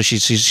 And also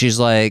she's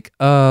like,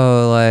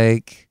 oh,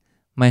 like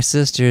my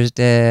sister's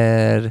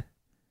dead,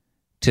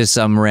 to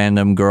some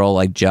random girl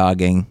like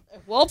jogging.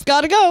 Well,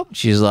 gotta go.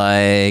 She's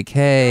like,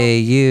 hey,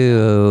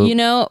 you.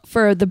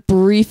 For the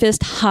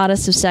briefest,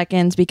 hottest of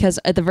seconds, because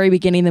at the very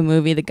beginning of the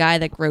movie, the guy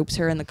that gropes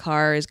her in the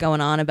car is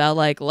going on about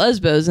like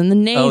lesbos in the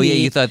Navy. Oh yeah,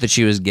 you thought that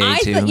she was gay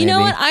too. You know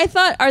what? I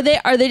thought, are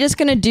they just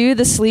gonna do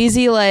the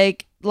sleazy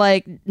like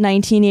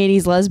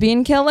 1980s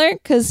lesbian killer?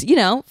 Because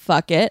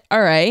fuck it.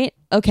 All right,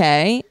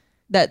 okay.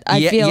 That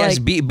I feel yes,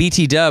 like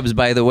BT Dubs.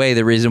 By the way,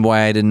 the reason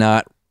why I did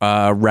not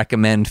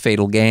recommend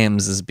Fatal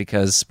Games is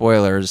because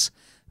spoilers.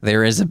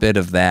 There is a bit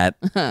of that,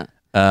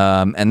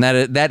 and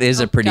that is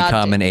a pretty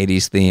common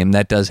 '80s theme.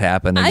 That does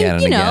happen again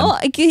and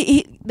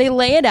again. They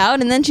lay it out,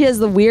 and then she has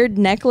the weird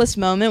necklace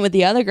moment with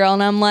the other girl,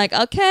 and I'm like,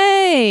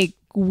 okay,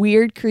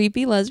 weird,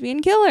 creepy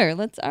lesbian killer.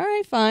 All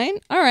right, fine.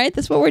 All right,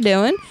 that's what we're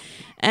doing.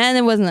 And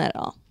it wasn't that at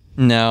all.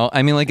 No,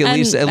 I mean, like at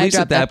least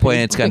at that point,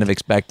 it's kind of quick.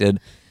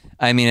 expected.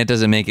 I mean, it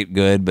doesn't make it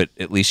good, but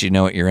at least you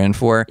know what you're in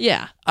for.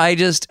 Yeah.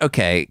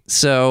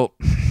 So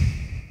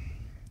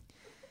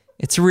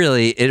it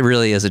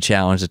really is a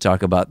challenge to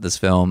talk about this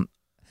film.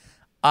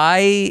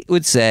 I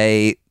would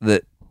say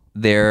that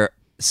there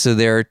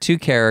are two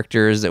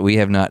characters that we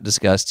have not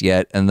discussed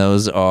yet, and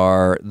those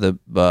are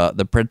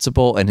the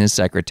principal and his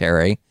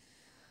secretary.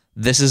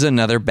 This is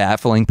another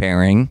baffling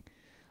pairing.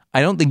 I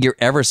don't think you're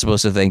ever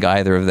supposed to think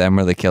either of them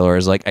are the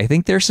killers. Like, I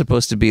think they're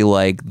supposed to be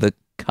like the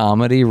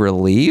comedy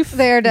relief.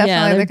 They're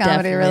definitely the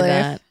comedy relief.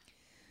 That.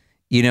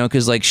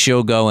 Because like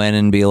she'll go in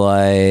and be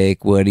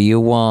like, "What do you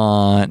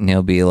want?" And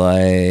he'll be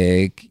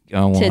like,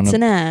 Tits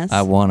and ass.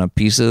 I want a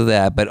piece of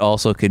that, but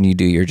also, can you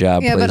do your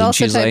job, Yeah, please?" but And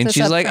also she's type like,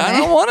 this up for "I me."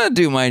 don't want to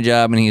do my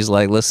job." And he's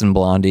like, "Listen,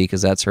 Blondie,"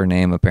 because that's her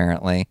name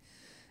apparently.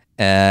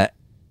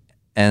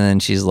 And then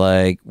she's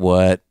like,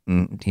 "What?"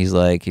 And he's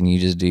like, "Can you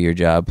just do your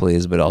job,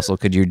 please? But also,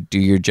 could you do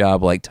your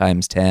job like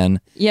times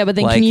 10? Yeah, but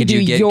then Like, can you could do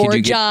you get- your could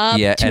you get- job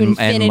yeah, to and-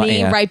 infinity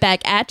yeah. right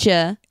back at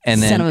you?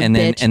 And then- son of a and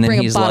then- bitch. and then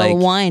Bring he's a bottle like-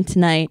 of wine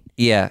tonight.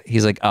 Yeah,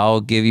 he's like,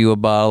 "I'll give you a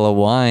bottle of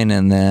wine,"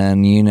 and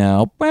then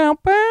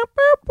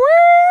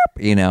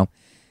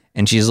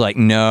and she's like,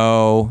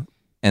 "No,"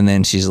 and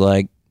then she's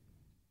like,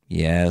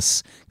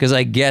 "Yes," because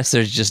I guess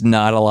there's just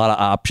not a lot of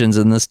options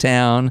in this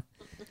town.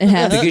 It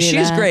has to Because be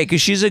she's that. great,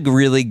 because she's a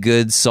really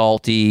good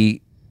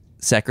salty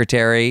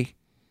secretary.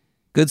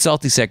 Good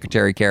salty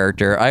secretary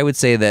character. I would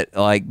say that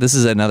like this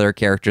is another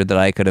character that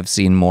I could have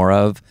seen more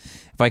of.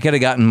 If I could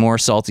have gotten more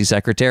salty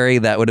secretary,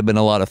 that would have been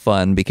a lot of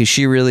fun, because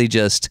she really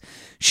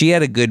she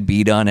had a good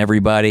beat on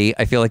everybody.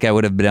 I feel like I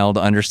would have been able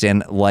to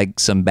understand like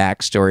some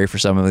backstory for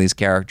some of these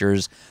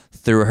characters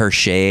through her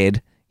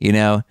shade.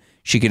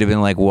 She could have been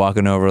like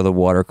walking over to the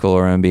water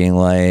cooler and being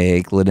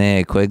like,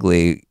 "Linnea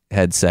Quigley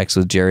had sex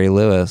with Jerry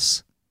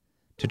Lewis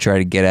to try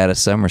to get out of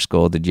summer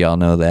school. Did y'all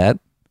know that?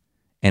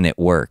 And it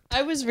worked.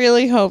 I was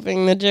really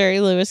hoping the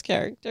Jerry Lewis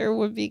character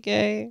would be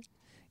gay.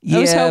 I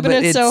was hoping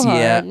but it so hard.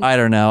 Yeah, I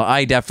don't know.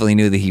 I definitely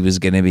knew that he was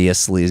going to be a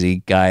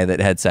sleazy guy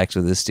that had sex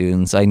with his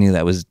students. I knew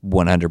that was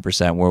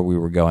 100% where we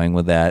were going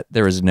with that.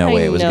 There was no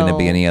way it was going to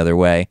be any other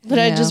way. But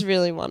I just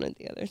really wanted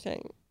the other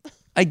thing.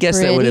 I guess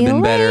that would have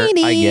been better.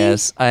 I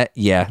guess.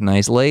 Yeah,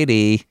 nice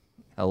lady.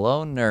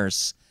 Hello,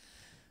 nurse.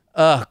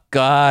 Oh,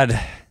 God.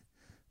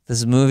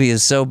 This movie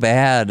is so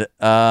bad.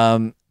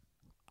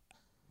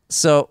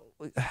 So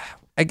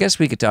I guess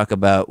we could talk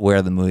about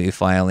where the movie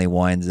finally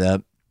winds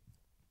up.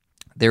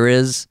 There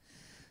is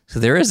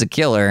a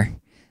killer,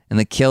 and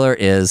the killer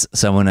is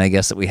someone, I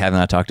guess, that we have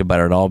not talked about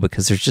at all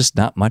because there's just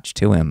not much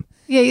to him.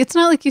 Yeah, it's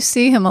not like you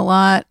see him a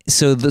lot.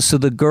 So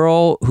the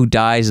girl who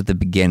dies at the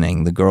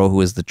beginning, the girl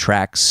who is the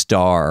track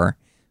star,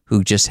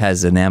 who just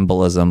has an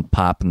embolism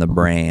pop in the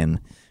brain,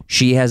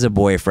 she has a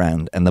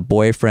boyfriend, and the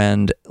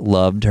boyfriend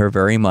loved her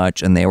very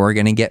much, and they were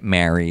going to get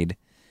married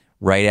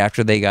right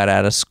after they got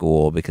out of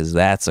school because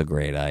that's a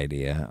great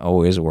idea.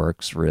 Always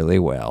works really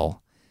well.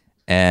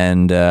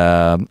 And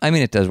I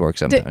mean, it does work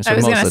sometimes. I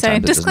was going to say,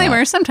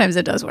 disclaimer, sometimes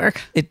it does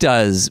work. It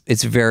does.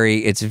 It's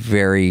very,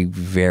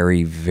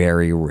 very,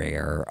 very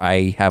rare.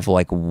 I have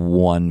like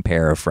one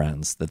pair of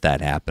friends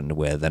that happened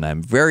with, and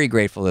I'm very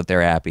grateful that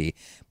they're happy,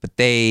 but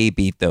they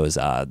beat those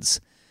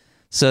odds.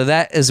 So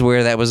that is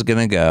where that was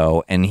going to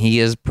go, and he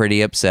is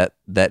pretty upset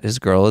that his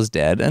girl is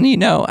dead. And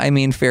I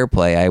mean, fair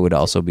play. I would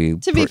also be...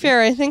 To be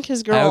fair, I think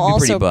his girl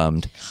also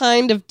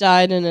kind of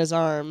died in his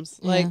arms.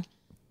 Yeah. Like...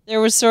 There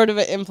was sort of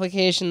an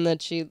implication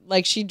that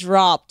she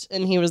dropped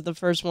and he was the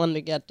first one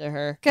to get to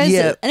her. Guys,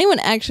 does anyone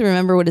actually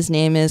remember what his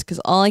name is?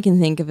 Because all I can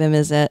think of him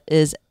is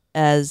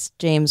as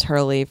James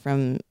Hurley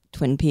from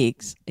Twin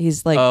Peaks.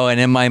 He's like... Oh, and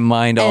in my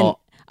mind, all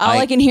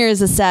I can hear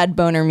is the sad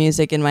boner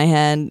music in my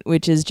head,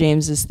 which is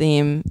James's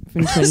theme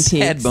from Twin Peaks.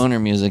 Sad boner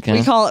music,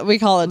 huh? We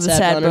call it the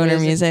sad boner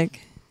music.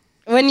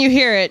 When you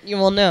hear it, you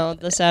will know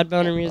the sad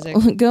boner music.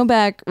 Go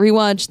back,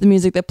 rewatch the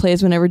music that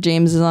plays whenever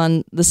James is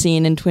on the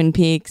scene in Twin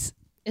Peaks.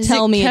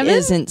 Tell me it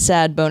isn't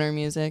sad boner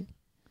music.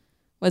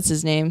 What's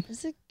his name?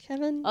 Is it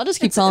Kevin? I'll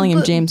just keep calling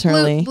him James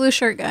Hurley. Blue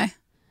shirt guy.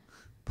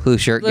 Blue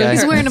shirt guy?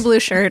 He's wearing a blue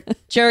shirt.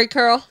 Jerry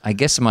Curl? I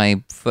guess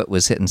my foot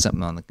was hitting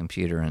something on the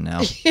computer and now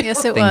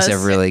yes, it things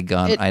have really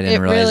gone. I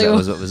didn't realize that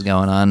was what was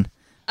going on.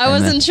 I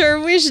wasn't sure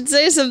if we should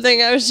say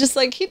something. I was just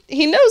like,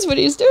 he knows what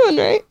he's doing,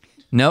 right?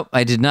 Nope,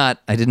 I did not.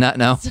 I did not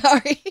know.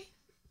 Sorry.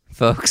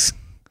 Folks,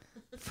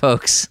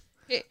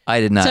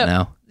 I did not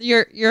know.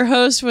 Your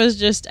host was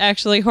just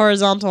actually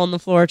horizontal on the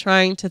floor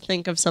trying to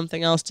think of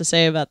something else to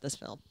say about this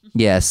film.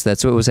 Yes,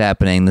 that's what was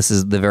happening. This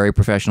is the very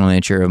professional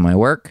nature of my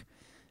work.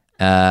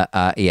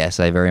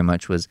 Yes, I very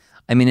much was.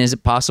 I mean, is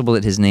it possible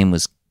that his name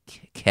was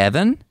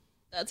Kevin?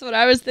 That's what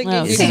I was thinking.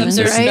 Oh,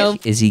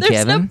 is he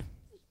Kevin?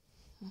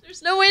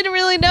 There's no way to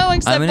really know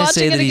except I'm going to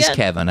say that he's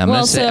Kevin. I'm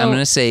going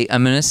to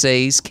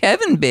say he's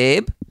Kevin,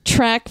 babe.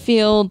 Track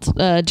field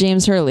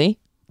James Hurley.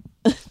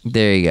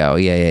 There you go.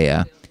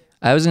 Yeah.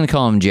 I was going to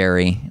call him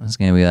Jerry. I was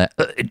going to be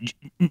like,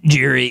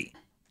 Jerry.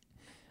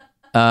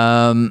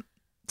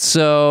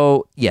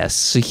 So, yes.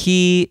 So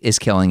he is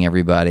killing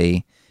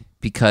everybody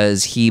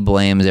because he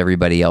blames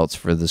everybody else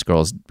for this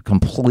girl's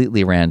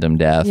completely random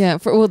death. Yeah.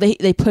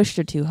 They pushed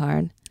her too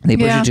hard. They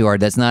pushed her too hard.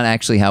 That's not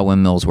actually how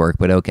windmills work,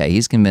 but okay.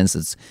 He's convinced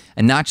it's...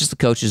 And not just the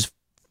coach's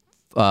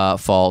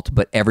fault,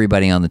 but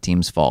everybody on the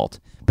team's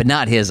fault. But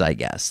not his, I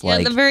guess. Yeah,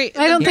 I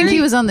don't think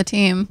he was on the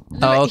team.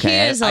 Oh,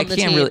 okay. He is on the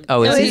team. Really.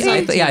 Oh, is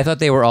he? I thought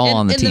they were all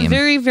on the team. In the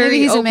very, very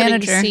he's opening a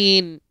manager.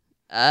 scene,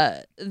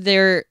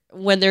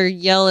 when they're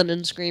yelling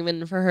and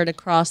screaming for her to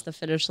cross the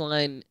finish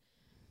line,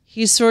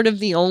 he's sort of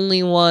the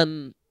only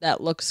one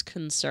that looks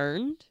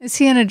concerned. Is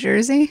he in a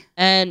jersey?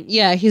 And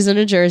yeah, he's in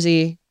a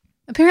jersey.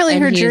 Apparently,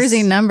 her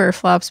jersey number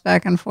flops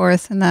back and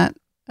forth in that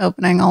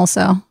opening.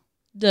 Also.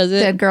 Does it?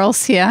 Dead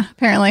Girls, yeah.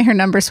 Apparently her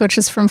number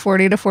switches from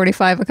 40 to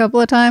 45 a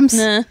couple of times.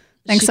 Nah.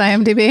 Thanks,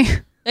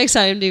 IMDb. Thanks,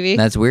 IMDb.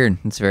 That's weird.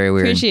 It's very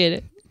weird. Appreciate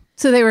it.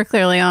 So they were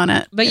clearly on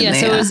it. But yeah,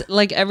 so it was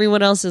like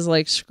everyone else is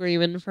like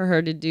screaming for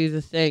her to do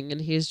the thing,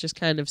 and he's just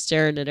kind of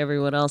staring at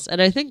everyone else.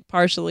 And I think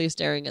partially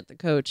staring at the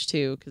coach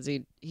too, because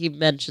he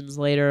mentions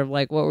later of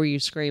like, what were you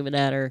screaming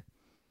at her?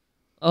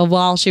 Oh,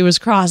 while she was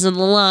crossing the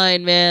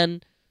line,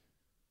 man.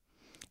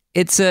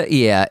 It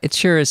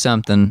sure is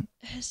something.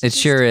 It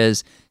sure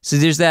is. So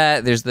there's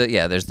that. There's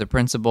the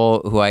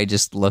principal who I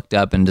just looked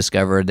up and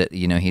discovered that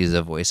he's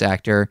a voice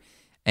actor,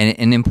 and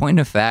in point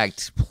of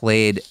fact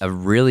played a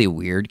really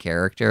weird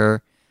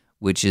character,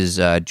 which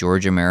is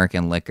George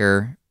American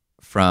Liquor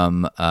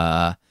from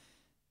a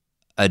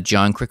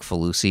John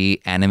Kricfalusi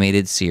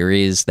animated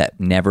series that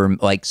never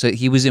So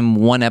he was in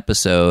one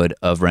episode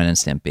of Ren and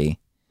Stimpy,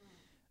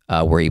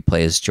 where he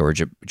plays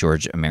George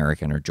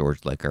American or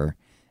George Liquor.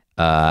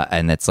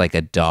 And it's like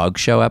a dog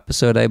show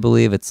episode, I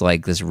believe. It's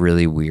like this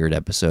really weird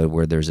episode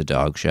where there's a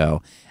dog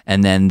show.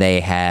 And then they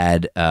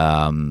had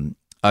a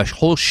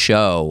whole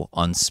show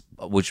on,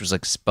 which was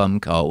like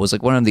Spumco. It was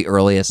like one of the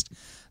earliest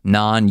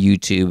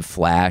non-YouTube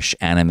Flash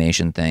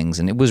animation things,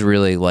 and it was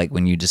really like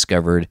when you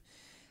discovered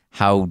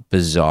how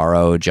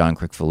bizarro John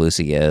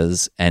Kricfalusi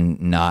is, and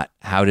not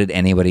how did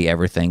anybody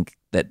ever think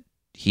that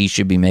he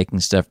should be making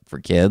stuff for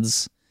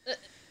kids.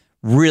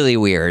 Really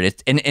weird.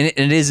 And it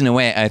is in a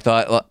way. I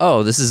thought,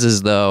 oh, this is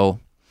as though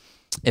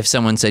if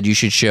someone said you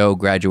should show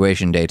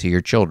Graduation Day to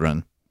your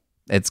children.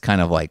 It's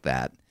kind of like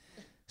that.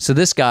 So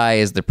this guy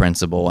is the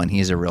principal, and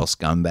he's a real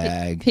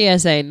scumbag.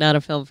 PSA, not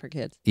a film for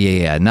kids.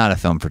 Yeah, not a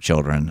film for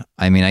children.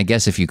 I mean, I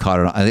guess if you caught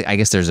it, I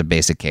guess there's a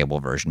basic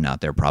cable version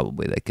out there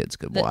probably that kids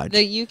could watch.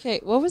 The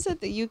UK, what was it?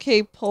 The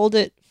UK pulled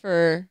it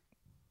for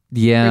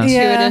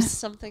gratuitous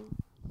something.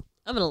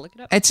 I'm going to look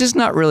it up. It's just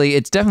not really,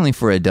 it's definitely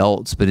for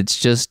adults, but it's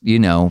just, the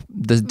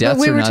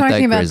deaths are not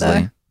that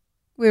grisly.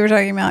 We were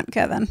talking about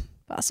Kevin,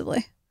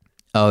 possibly.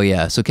 Oh,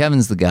 yeah. So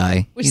Kevin's the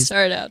guy. We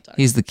started out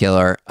talking. He's the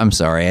killer. I'm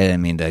sorry. I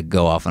didn't mean to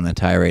go off on a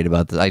tirade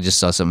about this. I just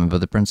saw something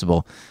about the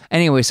principal.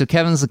 Anyway, so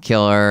Kevin's the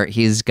killer.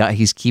 He's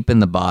keeping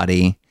the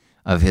body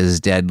of his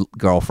dead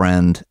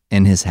girlfriend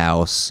in his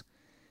house.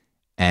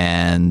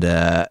 And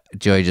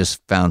Joy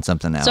just found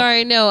something out.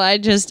 Sorry, no, I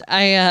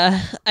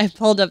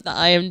pulled up the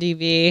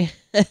IMDb.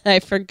 I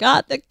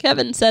forgot that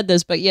Kevin said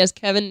this, but yes,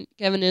 Kevin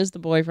is the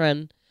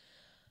boyfriend.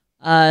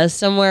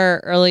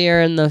 Somewhere earlier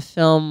in the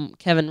film,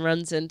 Kevin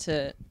runs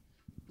into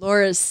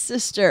Laura's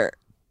sister,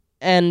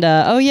 and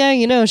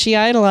she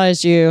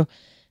idolized you,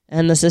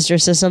 and the sister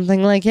says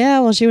something like, yeah,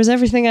 well, she was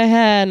everything I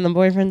had, and the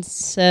boyfriend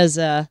says,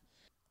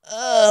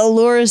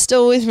 Laura's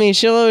still with me,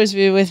 she'll always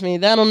be with me,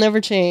 that'll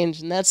never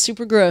change, and that's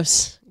super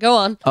gross. Go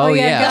on. Oh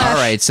yeah, all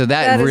right, so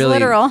that really is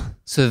literal.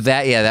 So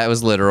that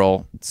was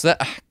literal. So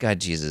that, God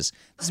Jesus,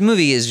 this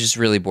movie is just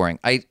really boring.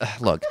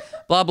 Look,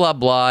 blah blah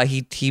blah.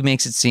 He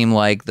makes it seem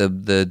like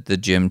the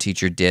gym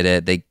teacher did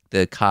it.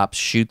 The cops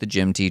shoot the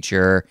gym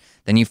teacher.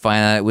 Then you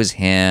find out it was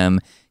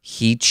him.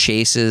 He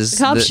chases...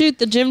 The cops shoot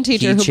the gym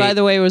teacher, who, by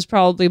the way, was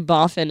probably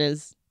boffing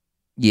his...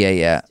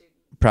 Yeah.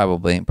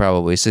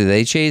 Probably. So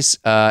they chase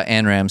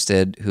Anne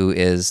Ramstead, who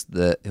is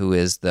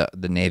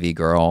the Navy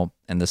girl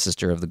and the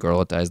sister of the girl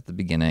that dies at the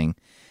beginning.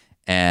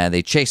 And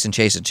they chase.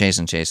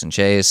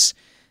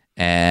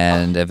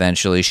 And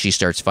eventually she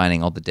starts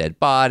finding all the dead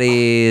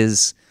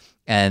bodies.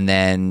 And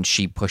then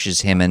she pushes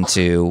him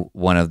into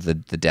one of the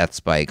death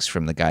spikes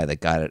from the guy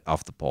that got it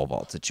off the pole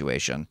vault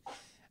situation.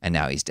 And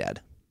now he's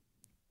dead.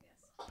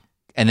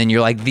 And then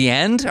you're like, the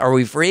end? Are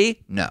we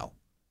free? No.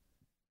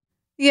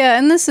 Yeah,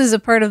 and this is a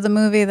part of the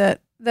movie that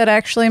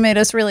actually made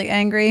us really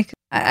angry.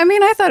 I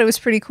mean, I thought it was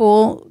pretty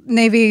cool.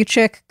 Navy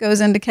chick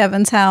goes into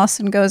Kevin's house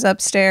and goes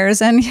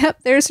upstairs, and yep,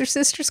 there's her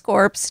sister's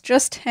corpse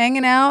just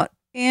hanging out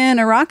in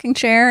a rocking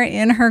chair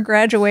in her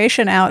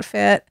graduation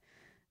outfit,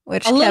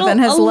 which Kevin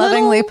has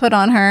lovingly put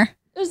on her.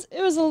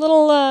 It was a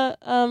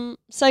little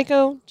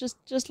psycho,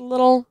 just a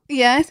little.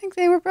 Yeah, I think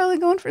they were probably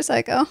going for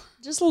psycho.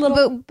 Just a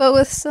little. But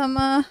with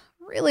some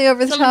really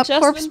over-the-top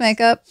corpse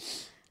makeup.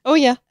 Oh,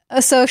 yeah.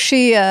 So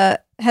she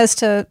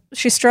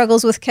she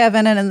struggles with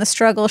Kevin, and in the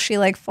struggle, she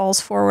falls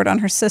forward on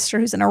her sister,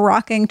 who's in a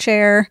rocking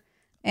chair.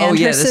 And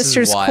her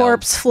sister's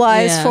corpse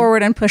flies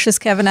forward and pushes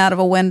Kevin out of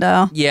a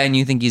window. Yeah, and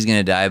you think he's going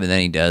to die, but then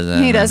he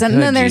doesn't. He doesn't.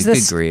 And then there's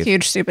this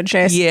huge stupid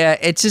chase. Yeah,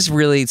 it's just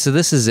really... So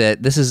this is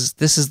it. This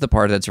is the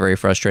part that's very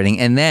frustrating.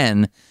 And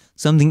then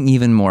something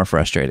even more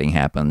frustrating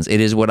happens.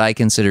 It is what I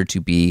consider to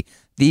be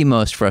the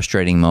most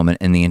frustrating moment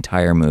in the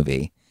entire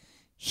movie.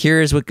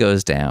 Here's what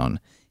goes down.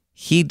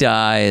 He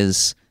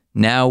dies.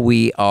 Now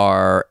we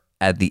are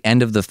at the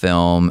end of the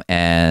film,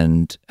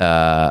 and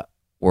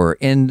we're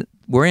in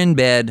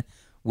bed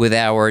with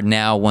our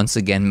now once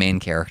again main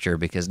character,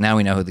 because now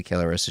we know who the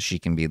killer is, so she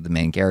can be the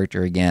main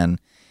character again.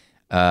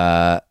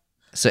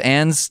 So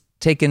Anne's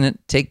taking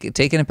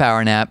a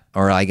power nap,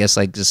 or I guess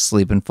just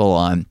sleeping full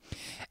on,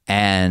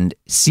 and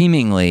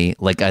seemingly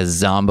like a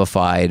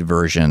zombified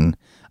version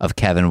of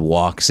Kevin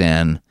walks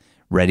in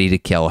ready to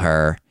kill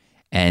her,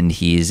 and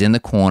he's in the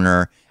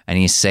corner and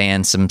he's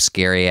saying some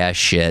scary ass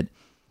shit.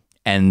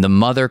 And the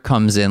mother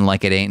comes in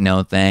like it ain't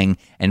no thing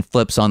and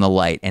flips on the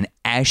light. And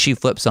as she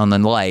flips on the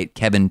light,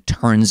 Kevin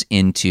turns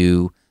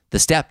into the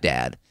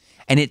stepdad.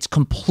 And it's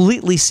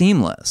completely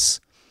seamless.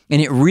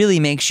 And it really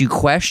makes you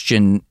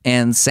question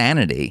Anne's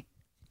sanity.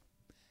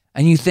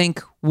 And you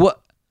think,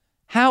 what?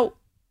 How?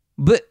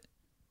 But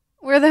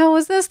where the hell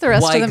was this the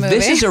rest of the movie?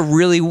 This is a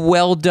really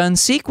well done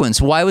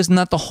sequence. Why was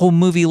not the whole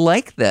movie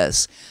like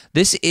this?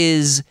 This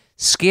is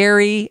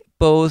scary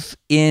both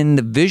in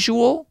the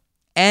visual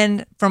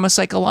and from a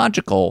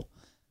psychological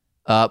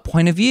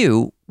point of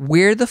view.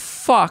 Where the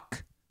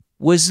fuck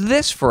was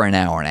this for an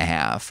hour and a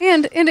half?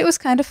 And it was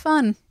kind of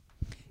fun.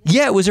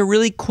 Yeah, it was a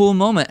really cool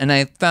moment. And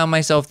I found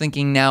myself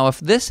thinking, now, if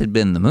this had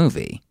been the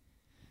movie,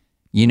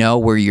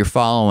 where you're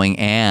following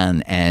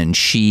Anne and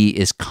she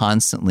is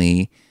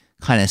constantly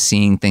kind of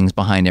seeing things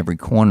behind every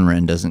corner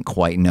and doesn't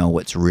quite know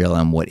what's real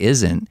and what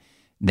isn't,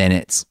 then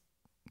it's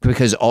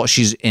because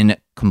she's in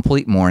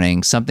complete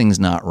mourning. Something's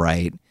not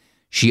right.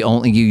 She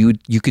only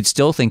you could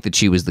still think that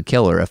she was the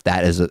killer if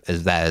that is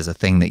a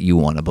thing that you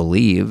want to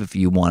believe. If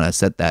you want to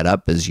set that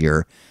up as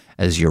your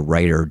as your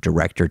writer,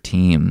 director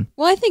team.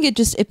 Well, I think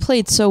it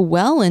played so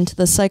well into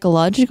the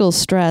psychological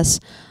stress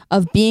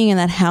of being in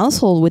that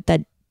household with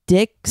that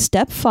dick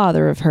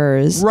stepfather of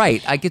hers.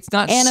 Right. Like, it's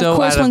not And so of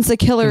course, out once the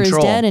killer control.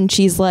 is dead and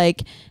she's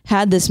like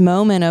had this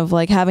moment of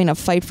like having to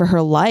fight for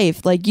her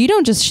life, like you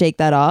don't just shake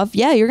that off.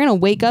 Yeah, you're gonna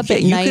wake up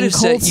at night in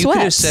cold sweats. You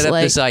could have set up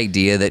like, this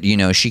idea that, you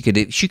know, she could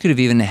have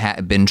even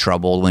been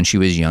troubled when she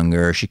was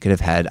younger. She could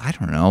have had, I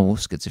don't know,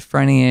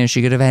 schizophrenia.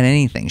 She could have had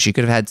anything. She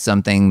could have had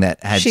something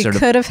that had She sort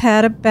of could have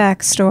had a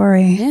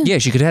backstory. Yeah,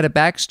 she could have had a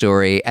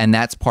backstory, and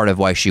that's part of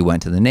why she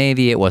went to the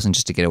Navy. It wasn't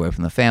just to get away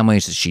from the family.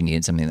 So she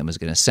needed something that was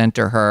going to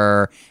center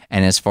her.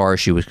 And as far as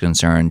she was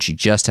concerned, she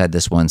just had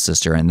this one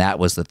sister, and that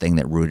was the thing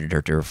that rooted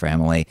her to her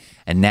family.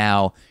 And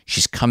now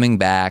she's coming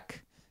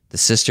back. The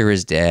sister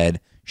is dead.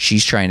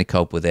 She's trying to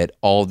cope with it.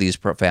 All these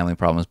family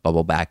problems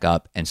bubble back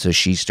up, and so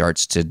she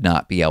starts to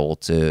not be able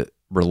to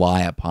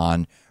rely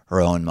upon her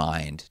own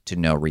mind to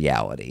know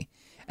reality.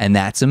 And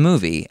that's a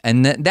movie.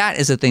 And that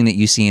is a thing that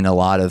you see in a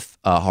lot of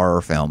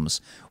horror films,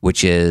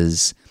 which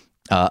is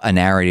a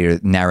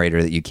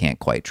narrator that you can't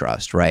quite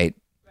trust, right?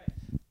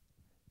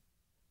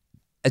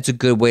 It's a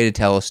good way to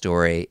tell a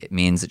story. It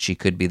means that she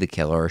could be the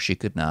killer or she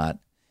could not.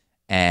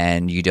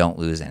 And you don't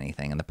lose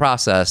anything in the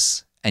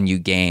process. And you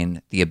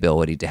gain the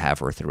ability to have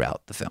her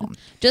throughout the film.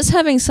 just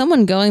having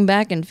someone going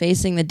back and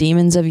facing the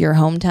demons of your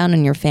hometown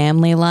and your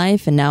family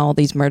life, and now all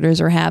these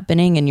murders are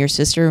happening, and your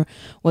sister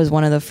was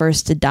one of the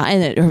first to die,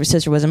 and her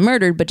sister wasn't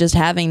murdered, but just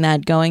having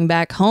that going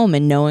back home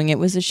and knowing it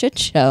was a shit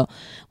show,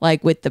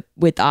 like with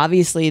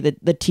obviously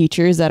the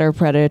teachers that are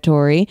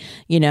predatory,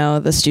 you know,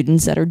 the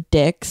students that are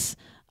dicks,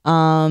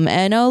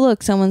 and oh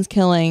look, someone's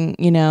killing,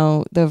 you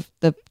know, the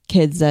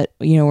kids that,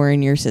 you know, were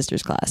in your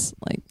sister's class,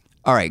 like.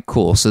 All right,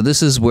 cool. So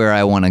this is where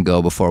I want to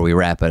go before we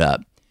wrap it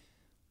up.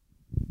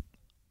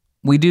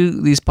 We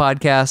do these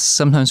podcasts.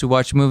 Sometimes we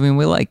watch a movie and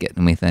we like it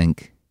and we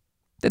think,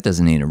 that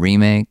doesn't need a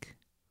remake.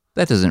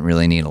 That doesn't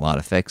really need a lot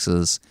of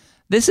fixes.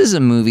 This is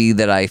a movie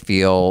that I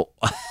feel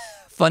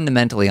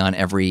fundamentally on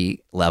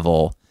every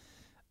level,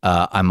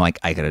 I'm like,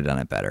 I could have done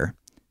it better.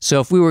 So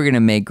if we were going to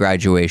make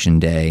Graduation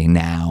Day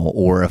now,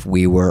 or if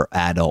we were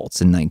adults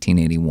in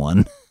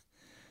 1981...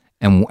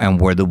 And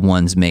we're the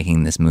ones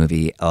making this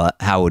movie,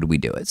 how would we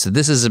do it? So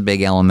this is a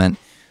big element.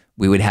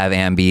 We would have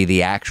Anne be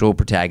the actual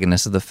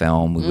protagonist of the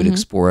film. We would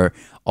explore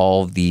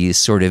all these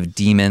sort of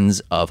demons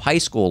of high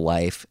school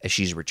life as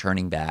she's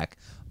returning back,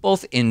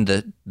 both in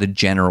the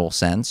general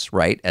sense,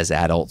 right? As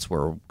adults,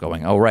 we're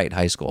going, oh, right,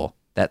 high school,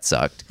 that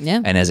sucked.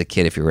 Yeah. And as a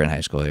kid, if you were in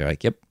high school, you're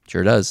like, yep,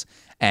 sure does.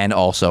 And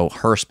also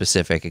her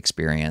specific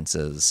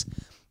experiences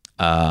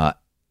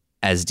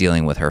as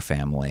dealing with her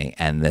family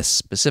and this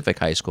specific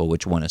high school,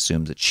 which one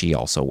assumes that she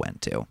also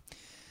went to.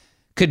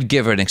 Could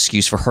give an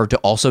excuse for her to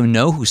also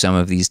know who some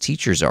of these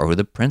teachers are, who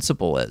the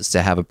principal is,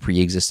 to have a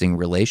pre-existing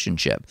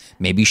relationship.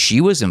 Maybe she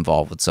was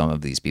involved with some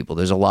of these people.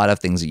 There's a lot of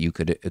things that you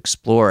could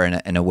explore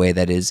in a way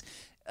that is,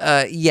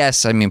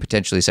 yes, I mean,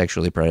 potentially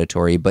sexually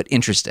predatory, but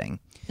interesting.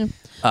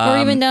 Or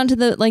even down to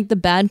the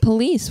bad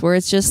police, where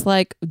it's just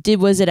like,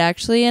 was it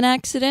actually an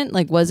accident?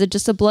 Like, was it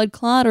just a blood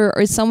clot, or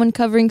is someone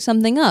covering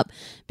something up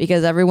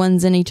because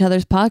everyone's in each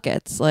other's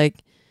pockets,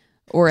 like,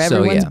 or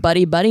everyone's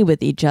buddy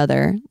with each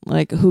other?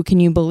 Like, who can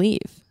you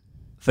believe?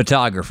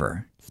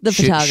 Photographer.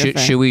 Photographer.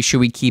 Should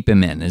we keep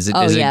him in? Should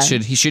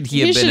he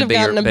have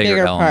been a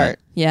bigger element? part?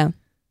 Yeah.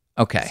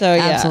 Okay. So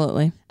yeah,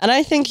 absolutely. And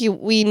I think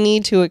we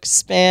need to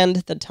expand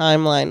the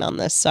timeline on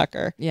this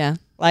sucker. Yeah.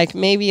 Like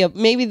maybe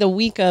the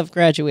week of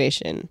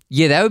graduation.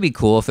 Yeah, that would be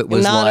cool if it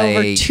was not like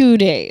over 2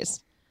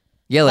 days.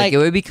 Yeah, like it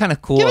would be kind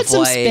of cool give if it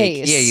some like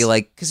space. yeah, you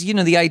like because you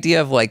know the idea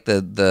of like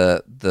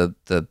the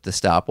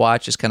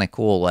stopwatch is kind of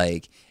cool.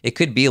 Like it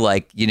could be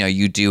like, you know,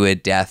 you do a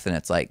death and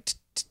it's like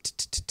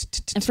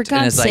and for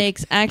God's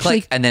sakes,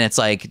 actually, and then it's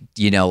like,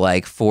 you know,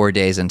 like 4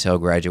 days until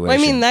graduation.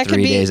 I mean, that could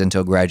 3 be days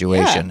until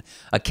graduation.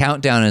 Yeah. A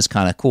countdown is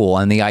kind of cool,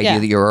 and the idea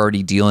that you're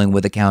already dealing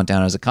with a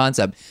countdown as a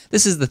concept.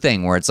 This is the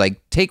thing where it's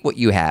like, take what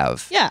you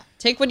have. Yeah,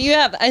 take what you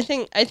have. I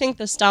think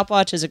the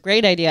stopwatch is a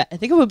great idea. I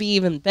think it would be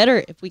even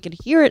better if we could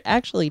hear it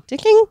actually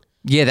ticking.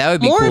 Yeah, that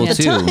would be more cool of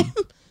the too. Time.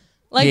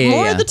 Like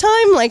more of the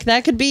time, like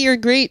that could be your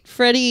great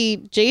Freddy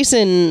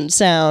Jason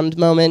sound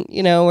moment,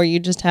 you know, where you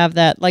just have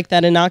that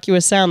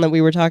innocuous sound that we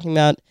were talking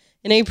about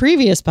in a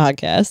previous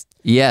podcast.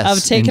 Yes,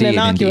 of taking indeed,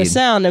 innocuous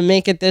sound and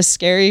make it this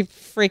scary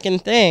freaking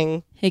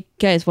thing. Hey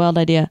guys, wild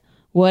idea.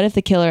 What if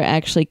the killer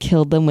actually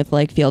killed them with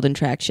like field and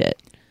track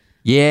shit?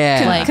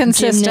 Yeah, Like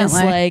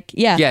consistently.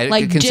 gymnast,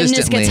 like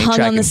gymnast gets hung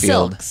track on the and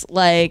field. silks.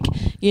 Like,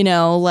 you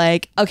know,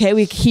 like, okay,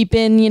 we keep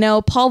in, you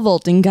know, pole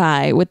vaulting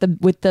guy with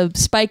the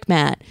spike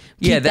mat.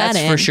 Keep that's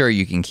that for in. sure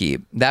you can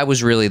keep. That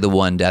was really the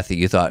one death that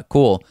you thought,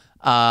 cool.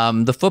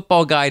 The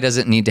football guy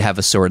doesn't need to have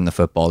a sword in the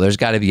football. There's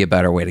got to be a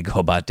better way to go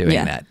about doing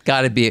that.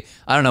 Got to be,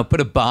 I don't know, put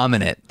a bomb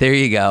in it. There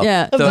you go.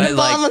 Yeah. Put a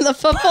bomb in the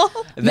football.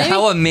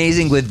 How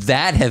amazing would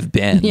that have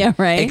been? Yeah,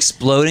 right.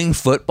 Exploding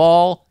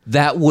football,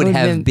 that would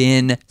have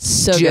been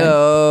so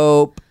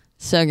dope. good.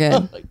 So good.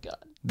 Oh my god.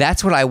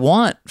 that's what I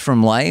want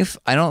from life.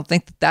 I don't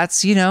think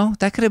that's,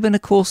 that could have been a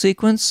cool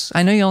sequence.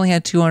 I know you only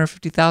had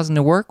 $250,000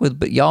 to work with,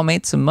 but y'all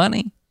made some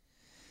money.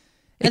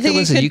 I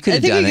think you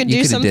could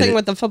do something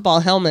with the football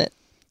helmet.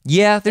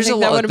 Yeah, there's a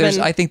lot.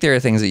 I think there are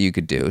things that you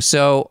could do.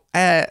 So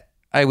I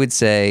would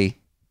say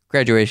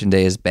Graduation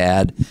Day is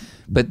bad,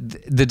 but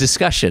the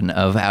discussion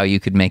of how you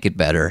could make it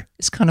better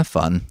is kind of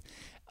fun.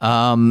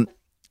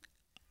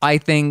 I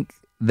think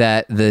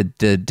that the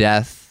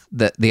death,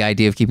 the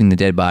idea of keeping the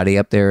dead body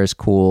up there is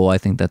cool. I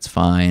think that's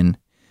fine.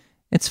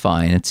 It's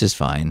fine. It's just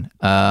fine.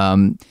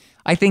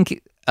 I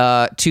think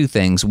two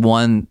things.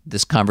 One,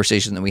 this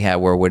conversation that we had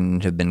where it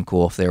wouldn't have been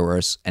cool if there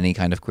was any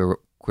kind of queer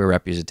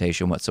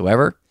representation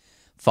whatsoever.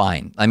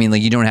 Fine. I mean,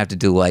 like, you don't have to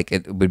do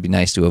it would be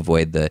nice to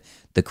avoid the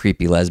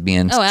creepy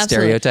lesbian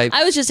stereotype.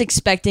 I was just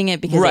expecting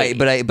it because right,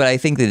 but I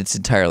think that it's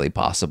entirely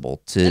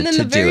possible to do it. And in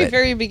the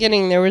very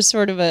beginning, there was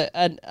sort of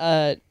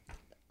a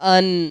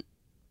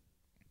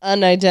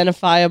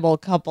unidentifiable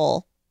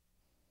couple,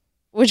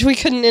 which we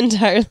couldn't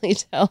entirely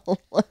tell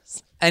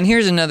was. And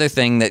here's another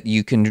thing that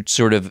you can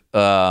sort of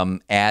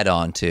add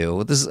on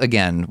to. This is,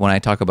 again, when I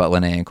talk about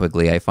Linnea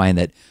Quigley, I find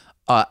that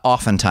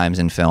oftentimes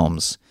in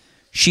films,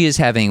 she is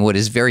having what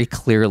is very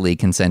clearly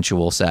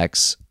consensual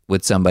sex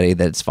with somebody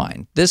that's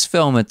fine. This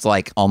film, it's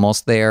like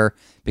almost there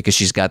because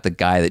she's got the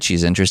guy that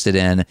she's interested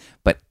in,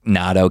 but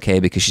not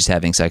okay because she's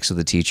having sex with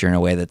the teacher in a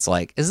way that's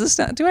like, is this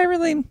not,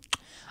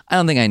 I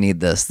don't think I need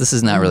this. This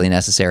is not really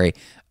necessary.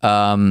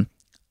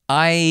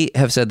 I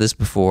have said this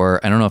before.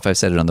 I don't know if I've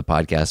said it on the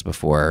podcast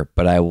before,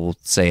 but I will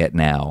say it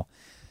now.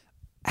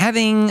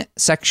 Having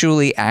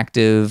sexually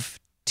active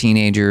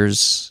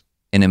teenagers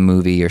in a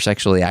movie or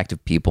sexually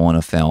active people in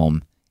a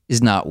film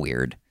is not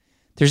weird.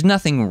 There's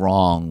nothing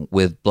wrong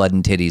with blood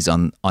and titties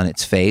on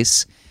its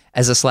face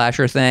as a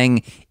slasher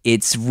thing.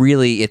 It's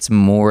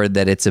more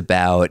that it's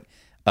about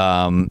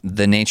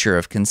the nature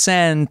of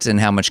consent and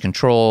how much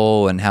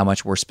control and how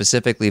much we're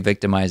specifically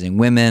victimizing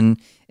women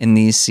in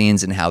these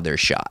scenes and how they're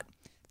shot.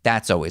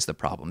 That's always the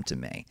problem to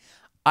me.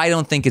 I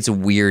don't think it's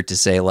weird to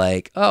say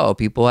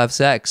people have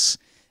sex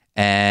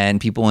and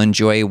people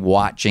enjoy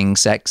watching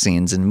sex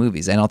scenes in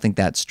movies. I don't think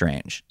that's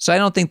strange. So I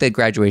don't think that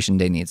Graduation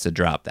Day needs to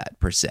drop that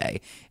per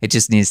se. It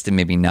just needs to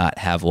maybe not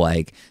have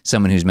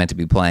someone who's meant to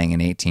be playing an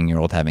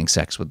 18-year-old having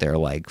sex with their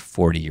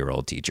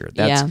 40-year-old teacher.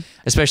 That's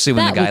especially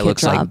when the guy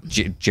looks like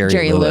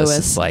Jerry Lewis.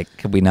 It's like,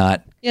 could we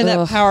not? Yeah,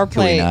 that power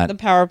play. The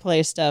power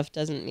play stuff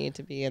doesn't need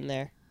to be in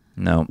there.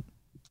 No.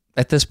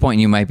 At this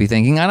point, you might be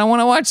thinking, I don't want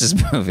to watch this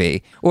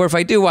movie. Or if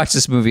I do watch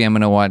this movie, I'm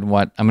going to want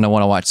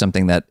to watch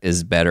something that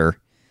is better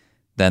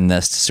than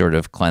this to sort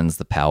of cleanse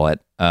the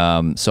palate.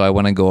 So I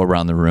want to go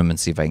around the room and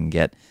see if I can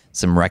get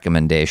some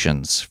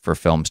recommendations for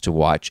films to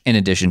watch in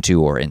addition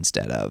to or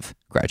instead of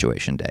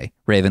Graduation Day.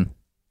 Raven?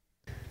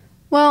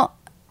 Well,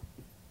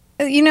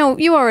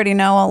 you already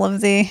know all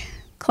of the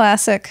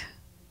classic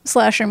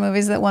slasher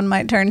movies that one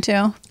might turn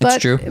to.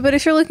 It's true. But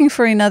if you're looking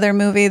for another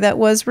movie that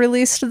was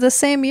released the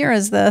same year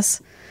as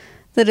this,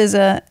 that is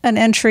an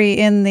entry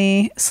in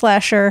the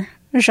slasher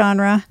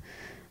genre,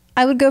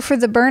 I would go for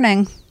The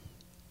Burning.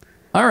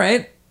 All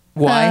right.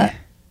 Why?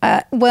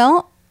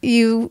 Well,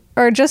 you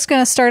are just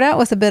going to start out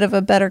with a bit of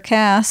a better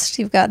cast.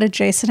 You've got a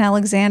Jason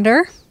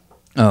Alexander.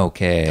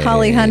 Okay.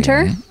 Holly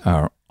Hunter.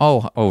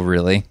 Oh,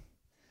 really?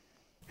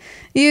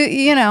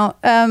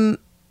 It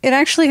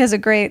actually has a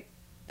great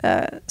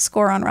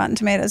score on Rotten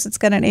Tomatoes. It's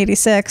got an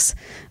 86,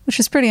 which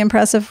is pretty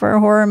impressive for a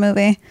horror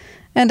movie.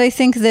 And I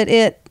think that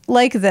it,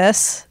 like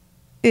this,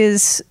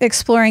 is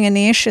exploring a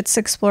niche. It's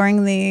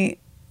exploring the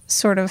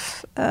sort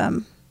of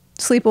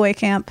sleepaway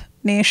camp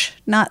niche,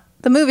 not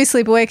the movie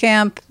Sleepaway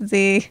Camp,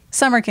 the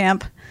summer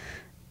camp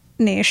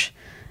niche.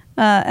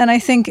 And I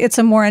think it's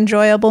a more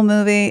enjoyable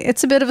movie.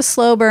 It's a bit of a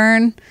slow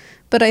burn,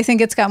 but I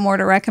think it's got more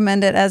to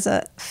recommend it as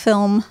a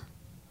film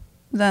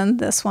than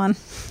this one.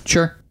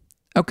 Sure.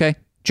 Okay.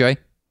 Joy?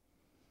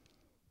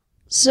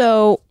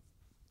 So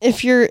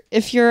if you're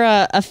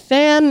a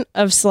fan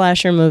of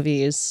slasher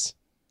movies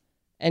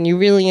and you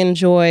really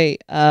enjoy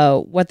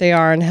what they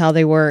are and how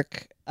they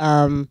work,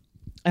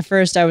 at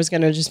first I was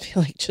going to just be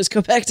like, just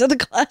go back to the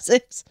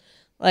classics.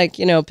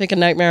 Pick a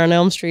Nightmare on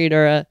Elm Street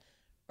or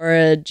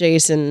a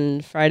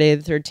Jason Friday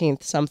the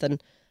 13th, something.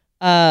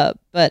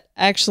 But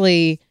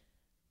actually,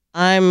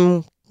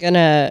 I'm going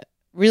to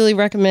really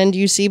recommend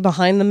you see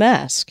Behind the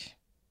Mask,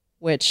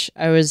 which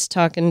I was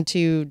talking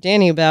to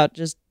Danny about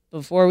just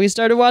before we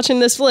started watching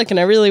this flick, and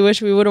I really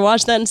wish we would have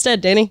watched that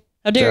instead, Danny.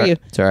 How dare you?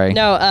 Sorry.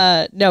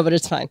 No, but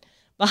it's fine.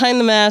 Behind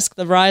the Mask,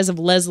 The Rise of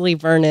Leslie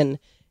Vernon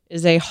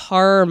is a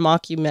horror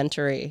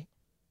mockumentary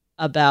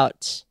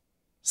about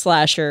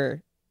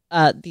slasher,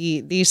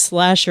 the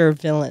slasher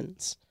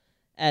villains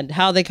and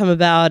how they come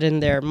about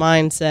and their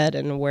mindset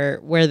and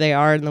where they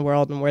are in the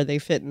world and where they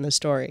fit in the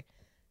story.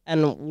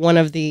 And one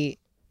of the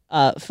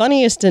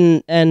funniest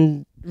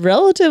and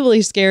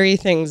relatively scary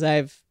things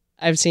I've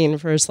seen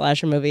for a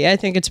slasher movie. I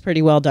think it's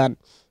pretty well done.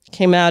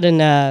 Came out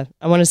in I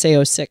want to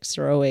say 06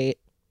 or 08.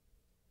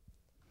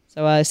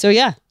 So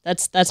yeah,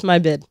 that's my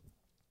bid.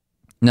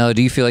 No,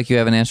 do you feel like you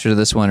have an answer to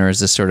this one, or is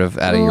this sort of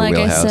out of your Like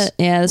wheelhouse? I said,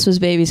 yeah, this was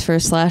baby's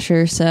first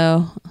slasher,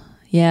 so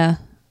yeah,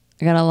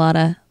 I got a lot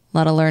of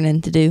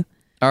learning to do.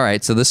 All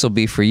right, so this will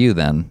be for you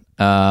then.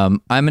 I'm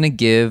going to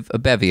give a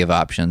bevy of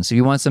options. If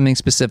you want something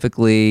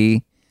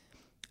specifically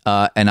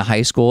in a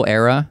high school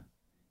era,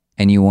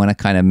 and you want to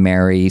kind of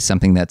marry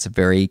something that's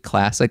very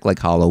classic, like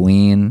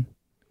Halloween,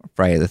 or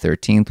Friday the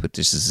 13th, which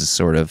is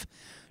sort of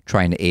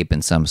trying to ape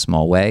in some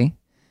small way,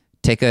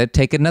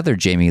 take another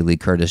Jamie Lee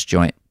Curtis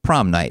joint,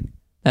 Prom Night.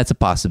 That's a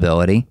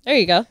possibility. There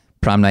you go.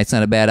 Prom Night's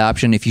not a bad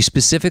option. If you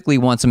specifically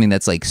want something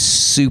that's like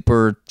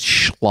super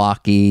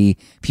schlocky,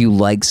 if you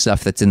like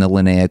stuff that's in the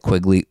Linnea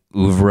Quigley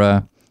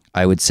oeuvre,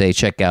 I would say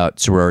check out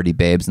Sorority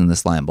Babes and the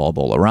Slime Ball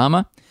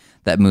Bolorama.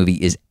 That movie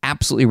is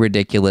absolutely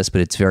ridiculous,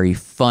 but it's very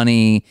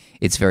funny.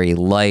 It's very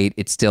light.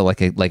 It's still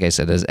like I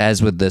said,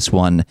 as with this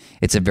one,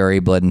 it's a very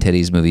blood and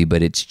titties movie,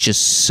 but it's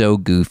just so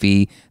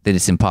goofy that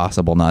it's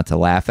impossible not to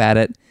laugh at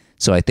it.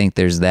 So I think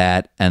there's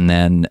that. And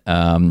then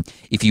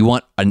if you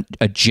want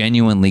a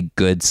genuinely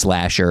good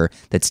slasher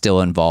that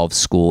still involves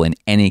school in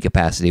any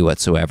capacity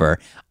whatsoever,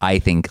 I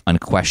think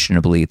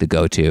unquestionably the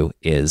go-to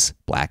is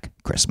Black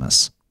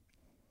Christmas.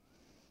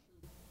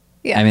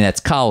 Yeah. I mean,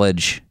 that's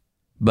college,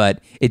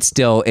 but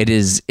it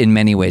is in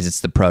many ways, it's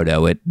the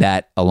proto.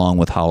 That along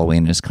with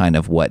Halloween is kind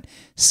of what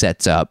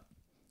sets up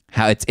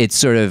how it's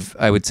sort of,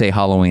 I would say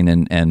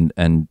Halloween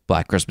and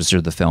Black Christmas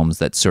are the films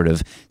that sort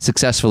of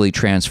successfully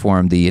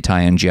transformed the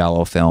Italian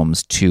giallo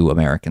films to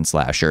American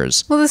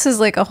slashers. Well, this is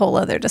like a whole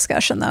other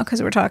discussion, though,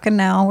 because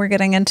we're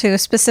getting into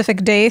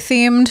specific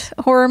day-themed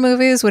horror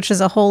movies, which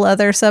is a whole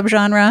other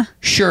subgenre.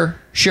 Sure.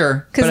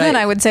 Because then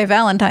I would say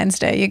Valentine's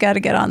Day. You got to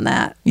get on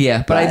that.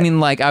 Yeah, but I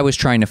mean, like, I was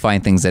trying to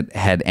find things that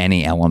had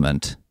any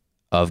element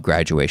of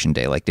Graduation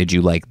Day. Like,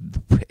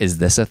 is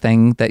this a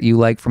thing that you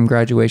like from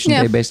Graduation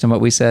Day based on what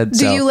we said?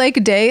 Do you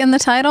like day in the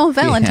title?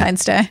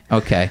 Valentine's Day.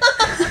 Okay.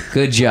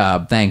 Good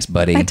job. Thanks,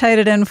 buddy. I tied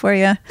it in for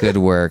you. Good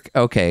work.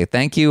 Okay.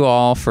 Thank you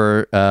all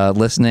for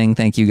listening.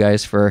 Thank you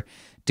guys for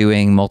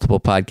doing multiple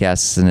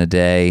podcasts in a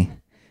day.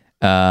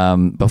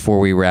 Before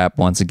we wrap,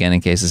 once again,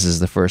 in case this is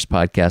the first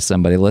podcast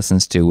somebody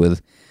listens to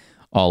with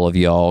all of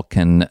y'all,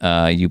 can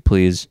you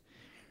please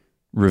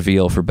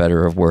reveal, for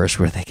better or worse,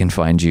 where they can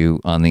find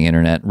you on the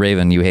internet?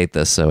 Raven, you hate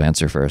this, so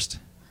answer first.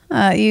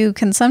 You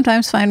can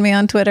sometimes find me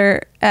on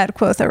Twitter at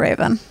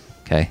 @QuothaRaven.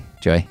 Okay.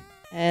 Joy?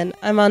 And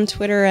I'm on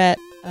Twitter at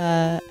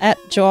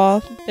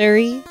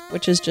Jawberry,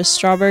 which is just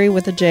strawberry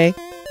with a J.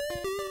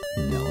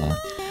 Nella?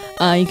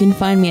 You can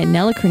find me at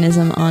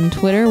Nellachronism on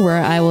Twitter,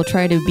 where I will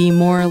try to be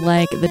more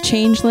like the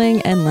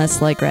Changeling and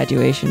less like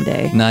Graduation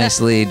Day.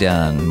 Nicely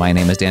done. My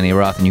name is Danny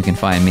Roth, and you can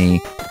find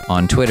me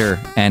on Twitter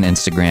and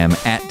Instagram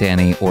at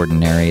Danny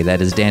Ordinary.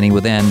 That is Danny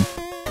with N.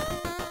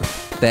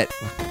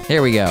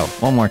 Here we go.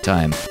 One more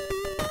time.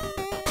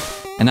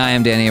 And I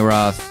am Danny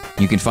Roth.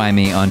 You can find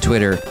me on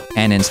Twitter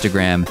and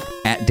Instagram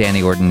at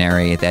Danny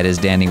Ordinary. That is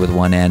Danny with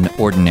one N,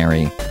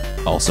 Ordinary,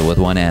 also with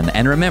one N.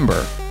 And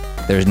remember,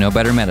 there's no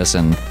better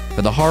medicine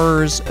for the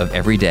horrors of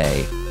every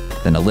day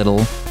than a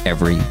little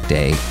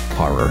everyday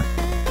horror.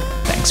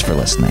 Thanks for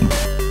listening.